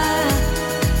never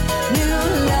knew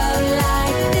love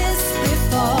like this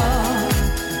before.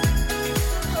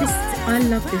 I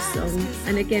love this song,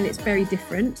 and again, it's very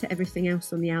different to everything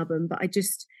else on the album. But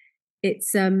it's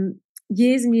years and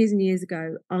years and years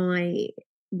ago. I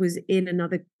was in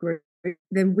another group,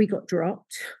 then we got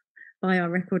dropped by our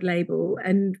record label,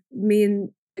 and me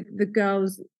and the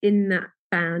girls in that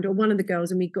band, or one of the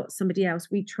girls, and we got somebody else.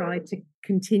 We tried to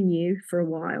continue for a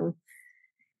while,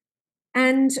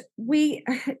 and we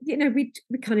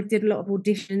kind of did a lot of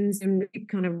auditions and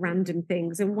kind of random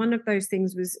things. And one of those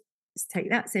things was Take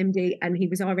That's MD, and he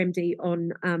was our MD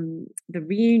on the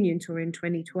reunion tour in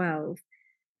 2012.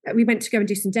 We went to go and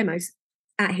do some demos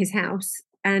at his house,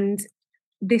 and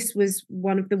this was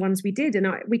one of the ones we did, and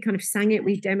we kind of sang it,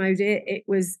 we demoed it. It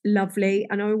was lovely,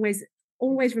 and I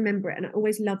always remember it, and I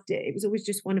always loved it. It was always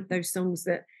just one of those songs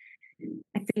that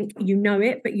I think you know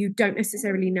it, but you don't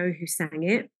necessarily know who sang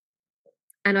it.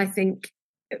 And I think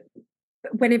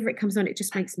whenever it comes on, it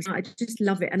just makes me, I just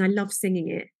love it, and I love singing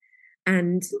it.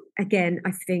 And again,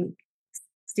 I think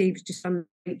Steve's just done a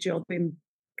great job in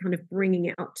kind of bringing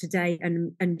it up to date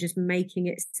and just making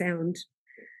it sound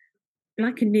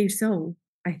like a new song.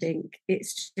 I think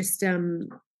it's just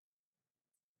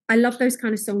I love those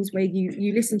kind of songs where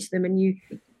you listen to them and you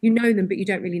know them, but you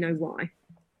don't really know why.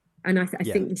 And I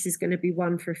think this is going to be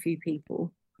one for a few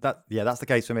people. That's the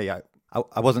case for me. I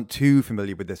wasn't too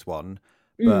familiar with this one.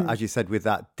 But as you said, with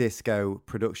that disco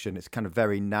production, it's kind of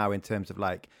very now in terms of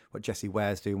like what Jessie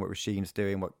Ware's doing, what Rashine's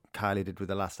doing, what Kylie did with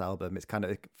the last album. It's kind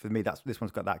of, for me, this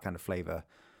one's got that kind of flavour.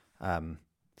 So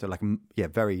like,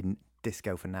 very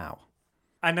disco for now.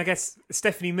 And I guess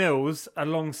Stephanie Mills,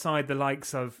 alongside the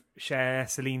likes of Cher,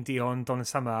 Celine Dion, Donna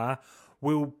Summer,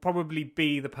 will probably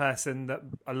be the person that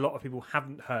a lot of people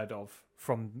haven't heard of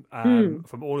from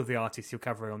all of the artists you're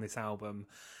covering on this album.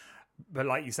 But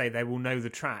like you say, they will know the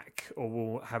track or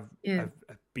will have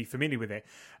be familiar with it.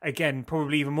 Again,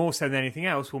 probably even more so than anything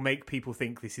else, will make people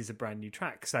think this is a brand new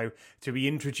track. So to be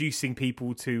introducing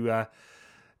people to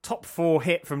top 4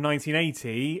 hit from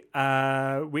 1980,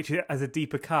 which as a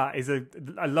deeper cut is a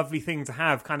lovely thing to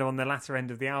have kind of on the latter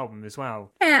end of the album as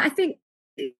well. Yeah, I think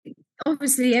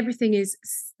obviously everything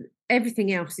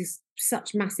else is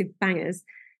such massive bangers,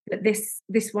 but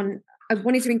this one I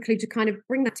wanted to include to kind of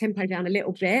bring that tempo down a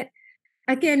little bit.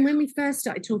 Again, when we first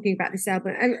started talking about this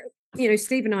album, and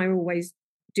Steve and I are always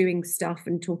doing stuff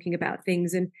and talking about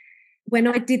things, and when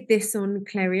I did this on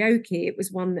Karaoke, it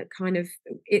was one that kind of,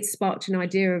 it sparked an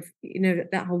idea of,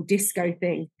 that whole disco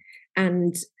thing.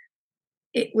 And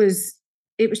it was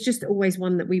just always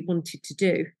one that we wanted to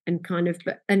do, and kind of,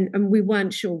 and we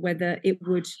weren't sure whether it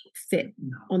would fit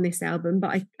on this album,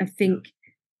 but I think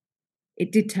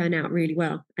it did turn out really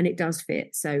well, and it does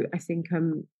fit. So I think,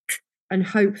 and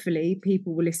hopefully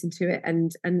people will listen to it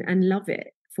and love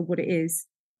it for what it is.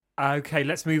 Okay,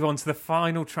 let's move on to the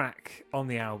final track on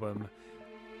the album.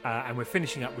 And we're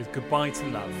finishing up with Goodbye to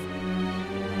Love.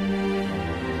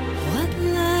 What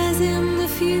lies in the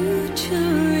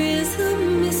future is a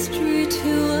mystery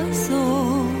to us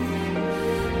all.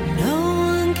 No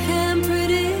one can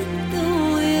predict the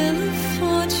wheel of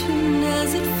fortune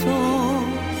as it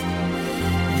falls.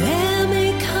 There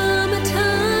may come a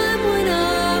time when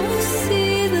I will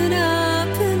see that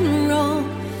I've been wrong,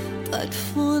 but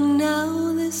for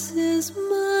now this is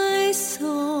my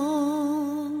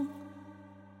song,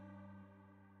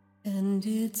 and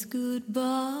it's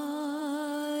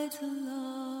goodbye to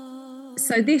love.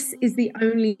 So this is the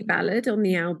only ballad on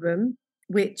the album,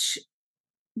 which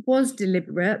was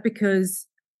deliberate because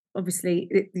obviously,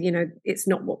 it's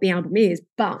not what the album is,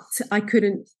 but I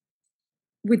couldn't,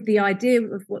 with the idea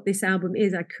of what this album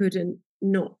is, I couldn't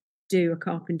not do a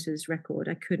Carpenter's record.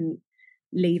 I couldn't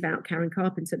leave out Karen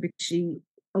Carpenter because she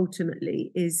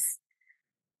ultimately is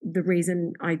the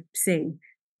reason I sing,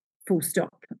 full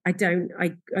stop. I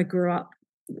grew up,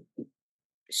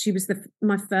 she was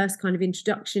my first kind of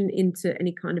introduction into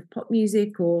any kind of pop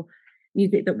music or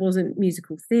music that wasn't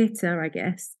musical theatre, I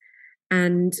guess.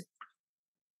 And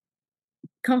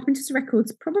Carpenter's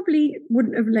records probably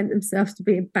wouldn't have lent themselves to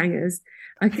being bangers.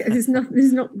 There's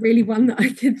not really one that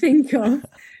I could think of.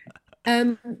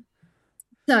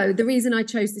 So the reason I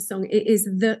chose this song it's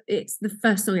the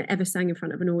first song I ever sang in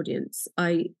front of an audience.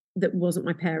 That wasn't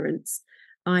my parents.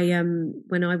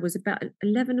 When I was about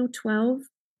 11 or 12,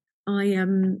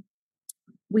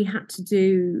 we had to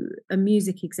do a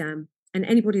music exam, and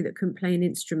anybody that couldn't play an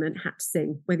instrument had to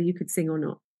sing, whether you could sing or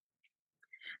not.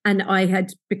 And I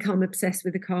had become obsessed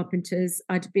with the Carpenters.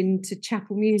 I'd been to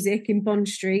Chapel Music in Bond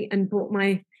Street and bought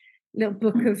my little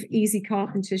book of Easy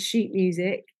Carpenter's sheet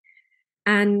music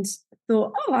and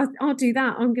thought, I'll do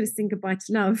that. I'm going to sing Goodbye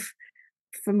to Love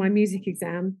for my music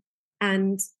exam.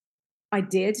 And I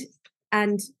did.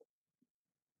 And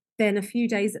then a few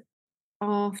days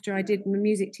after I did, my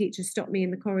music teacher stopped me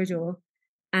in the corridor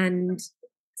and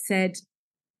said,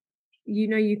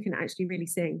 you can actually really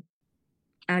sing.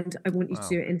 And I want you to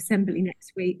do it in assembly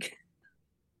next week.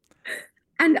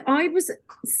 And I was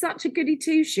such a goody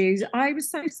two-shoes. I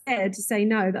was so scared to say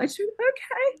no that I just went,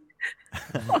 okay.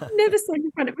 I've never sung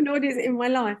in front of an audience in my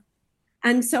life.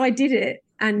 And so I did it.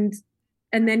 And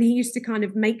then he used to kind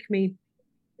of make me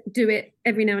do it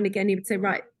every now and again. He would say,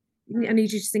 right, I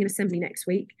need you to sing an assembly next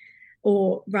week.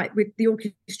 Or, right, with the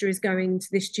orchestra is going to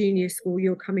this junior school,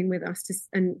 you're coming with us to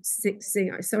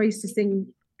sing. So I used to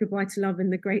sing Goodbye to Love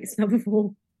and The Greatest Love of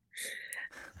All.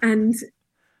 And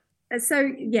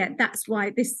so, yeah, that's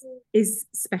why this is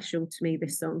special to me,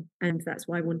 this song. And that's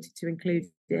why I wanted to include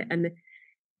it. And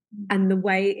the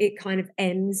way it kind of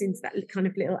ends into that kind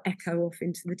of little echo off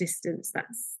into the distance,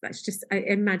 that's just, I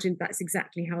imagined that's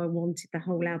exactly how I wanted the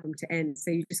whole album to end.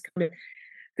 So you just kind of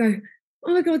go,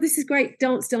 oh my God, this is great.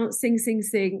 Dance, dance, sing, sing,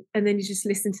 sing. And then you just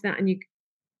listen to that and you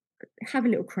have a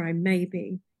little cry,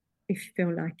 maybe, if you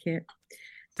feel like it.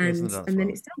 And then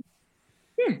it's done.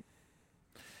 Yeah.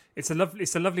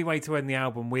 It's a lovely way to end the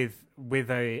album with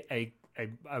a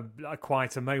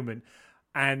quieter moment.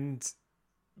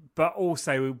 But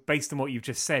also, based on what you've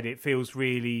just said, it feels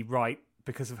really right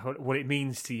because of what it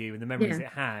means to you and the memories it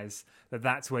has,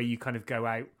 that's where you kind of go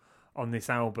out on this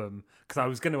album. Because I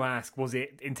was going to ask, was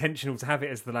it intentional to have it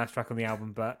as the last track on the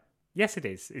album? But yes, it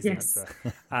is the answer.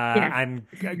 And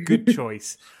a good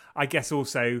choice. I guess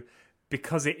also,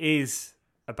 because it is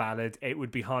a ballad, it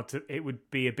would be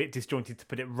a bit disjointed to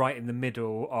put it right in the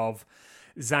middle of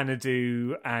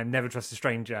Xanadu and Never Trust a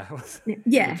Stranger.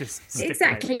 Yeah,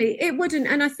 exactly. It wouldn't.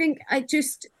 And I think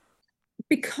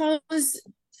because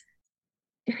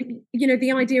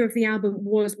the idea of the album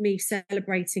was me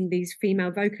celebrating these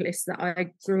female vocalists that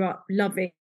I grew up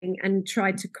loving and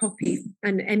tried to copy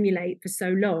and emulate for so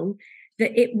long,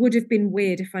 that it would have been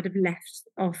weird if I'd have left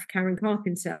off Karen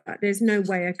Carpenter. There's no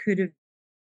way I could have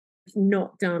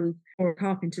not done a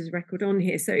Carpenter's record on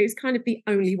here. So it was kind of the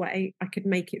only way I could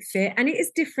make it fit. And it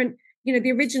is different.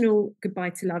 The original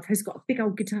Goodbye to Love has got a big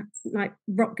old guitar, like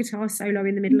rock guitar solo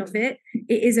in the middle of it.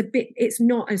 It's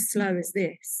not as slow as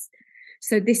this.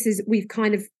 So we've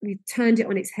turned it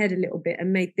on its head a little bit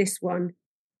and made this one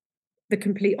the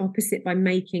complete opposite by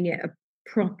making it a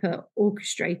proper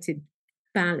orchestrated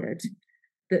ballad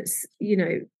that's,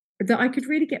 that I could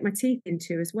really get my teeth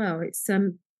into as well. It's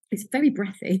very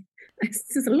breathy.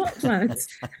 There's a lot of words.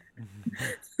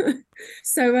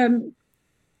 So, and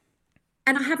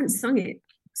I haven't sung it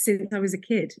since I was a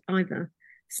kid either.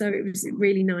 So it was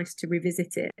really nice to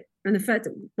revisit it. And the fact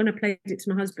that when I played it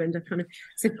to my husband, I kind of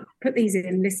said, put these in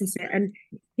and listen to it. And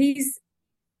he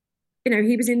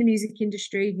was in the music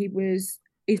industry.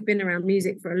 He's been around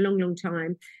music for a long, long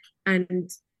time.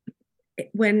 And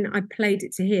when I played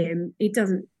it to him, he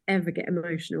doesn't ever get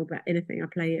emotional about anything I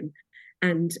play him.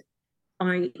 And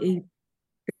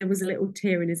there was a little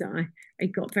tear in his eye. He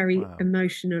got very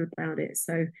emotional about it.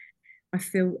 So I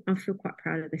feel quite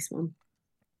proud of this one.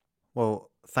 Well,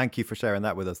 thank you for sharing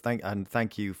that with us.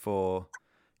 Thank you for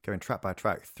going track by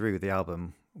track through the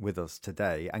album with us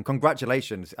today. And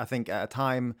congratulations. I think at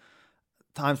times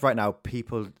right now,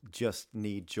 people just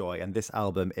need joy. And this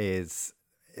album it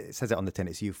says it on the tin,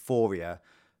 it's Euphoria.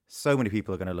 So many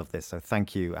people are going to love this. So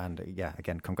thank you. And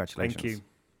again, congratulations. Thank you.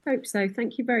 Hope so.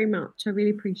 Thank you very much. I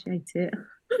really appreciate it.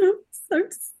 So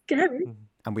scary.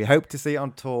 And we hope to see it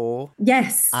on tour.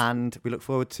 Yes. And we look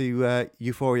forward to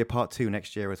Euphoria Part 2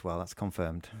 next year as well. That's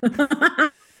confirmed.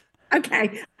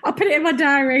 Okay, I'll put it in my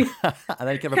diary. And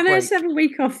then you can I just have a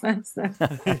week off first? So.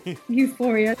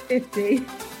 Euphoria 50.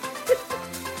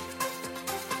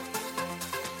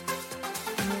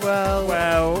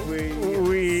 Well,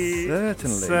 we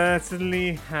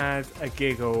certainly had a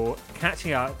giggle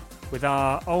catching up with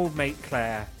our old mate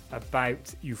Claire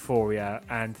about Euphoria,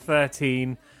 and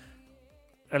 11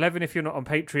 if you're not on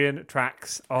Patreon,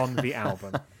 tracks on the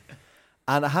album.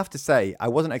 And I have to say, I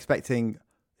wasn't expecting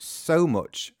so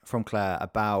much from Claire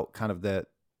about kind of the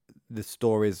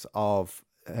stories of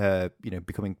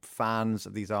becoming fans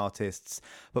of these artists,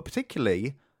 but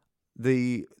particularly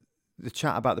the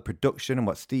chat about the production and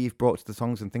what Steve brought to the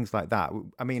songs and things like that.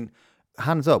 I mean,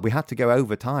 hands up, we had to go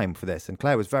over time for this, and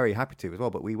Claire was very happy to as well,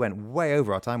 but we went way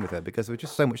over our time with her because there was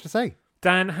just so much to say.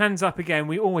 Dan, hands up again.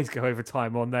 We always go over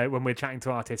time on there when we're chatting to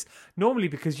artists, normally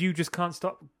because you just can't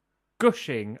stop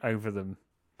gushing over them.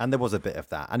 And there was a bit of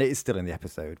that, and it is still in the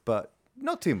episode, but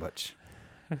not too much.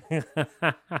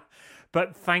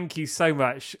 But thank you so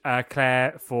much,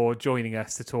 Claire, for joining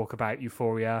us to talk about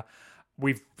Euphoria.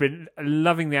 We've been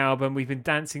loving the album. We've been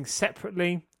dancing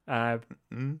separately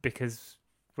because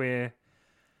we're...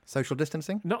 Social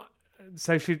distancing? Not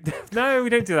social... No, we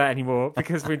don't do that anymore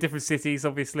because we're in different cities,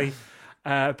 obviously.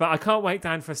 But I can't wait,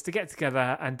 Dan, for us to get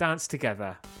together and dance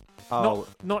together. Oh.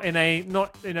 Not in a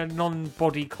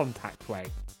non-body contact way.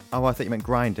 Oh, I thought you meant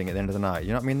grinding at the end of the night.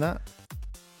 You not mean that?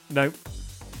 No.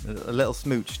 A little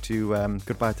smooch to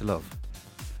Goodbye to Love.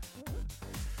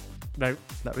 No.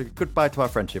 That would be goodbye to our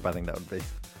friendship, I think that would be.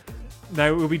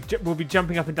 No, we'll be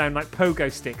jumping up and down like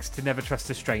pogo sticks to Never Trust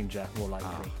a Stranger, more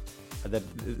likely.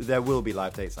 There will be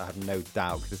live dates, I have no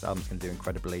doubt, because this album's going to do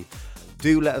incredibly.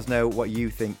 Do let us know what you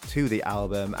think to the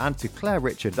album, and to Claire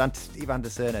Richards, and to Steve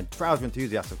Anderson, and Trouser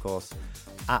Enthusiast, of course,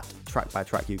 at Track by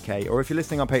Track UK, or if you're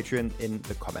listening on Patreon, in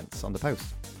the comments on the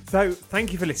post. So,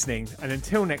 thank you for listening, and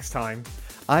until next time...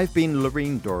 I've been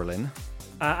Loreen Dorlin.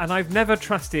 And I've never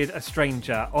trusted a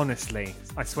stranger, honestly.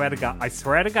 I swear to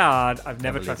God, I've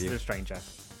never trusted a stranger.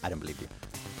 I don't believe you.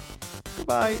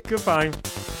 Goodbye. Goodbye.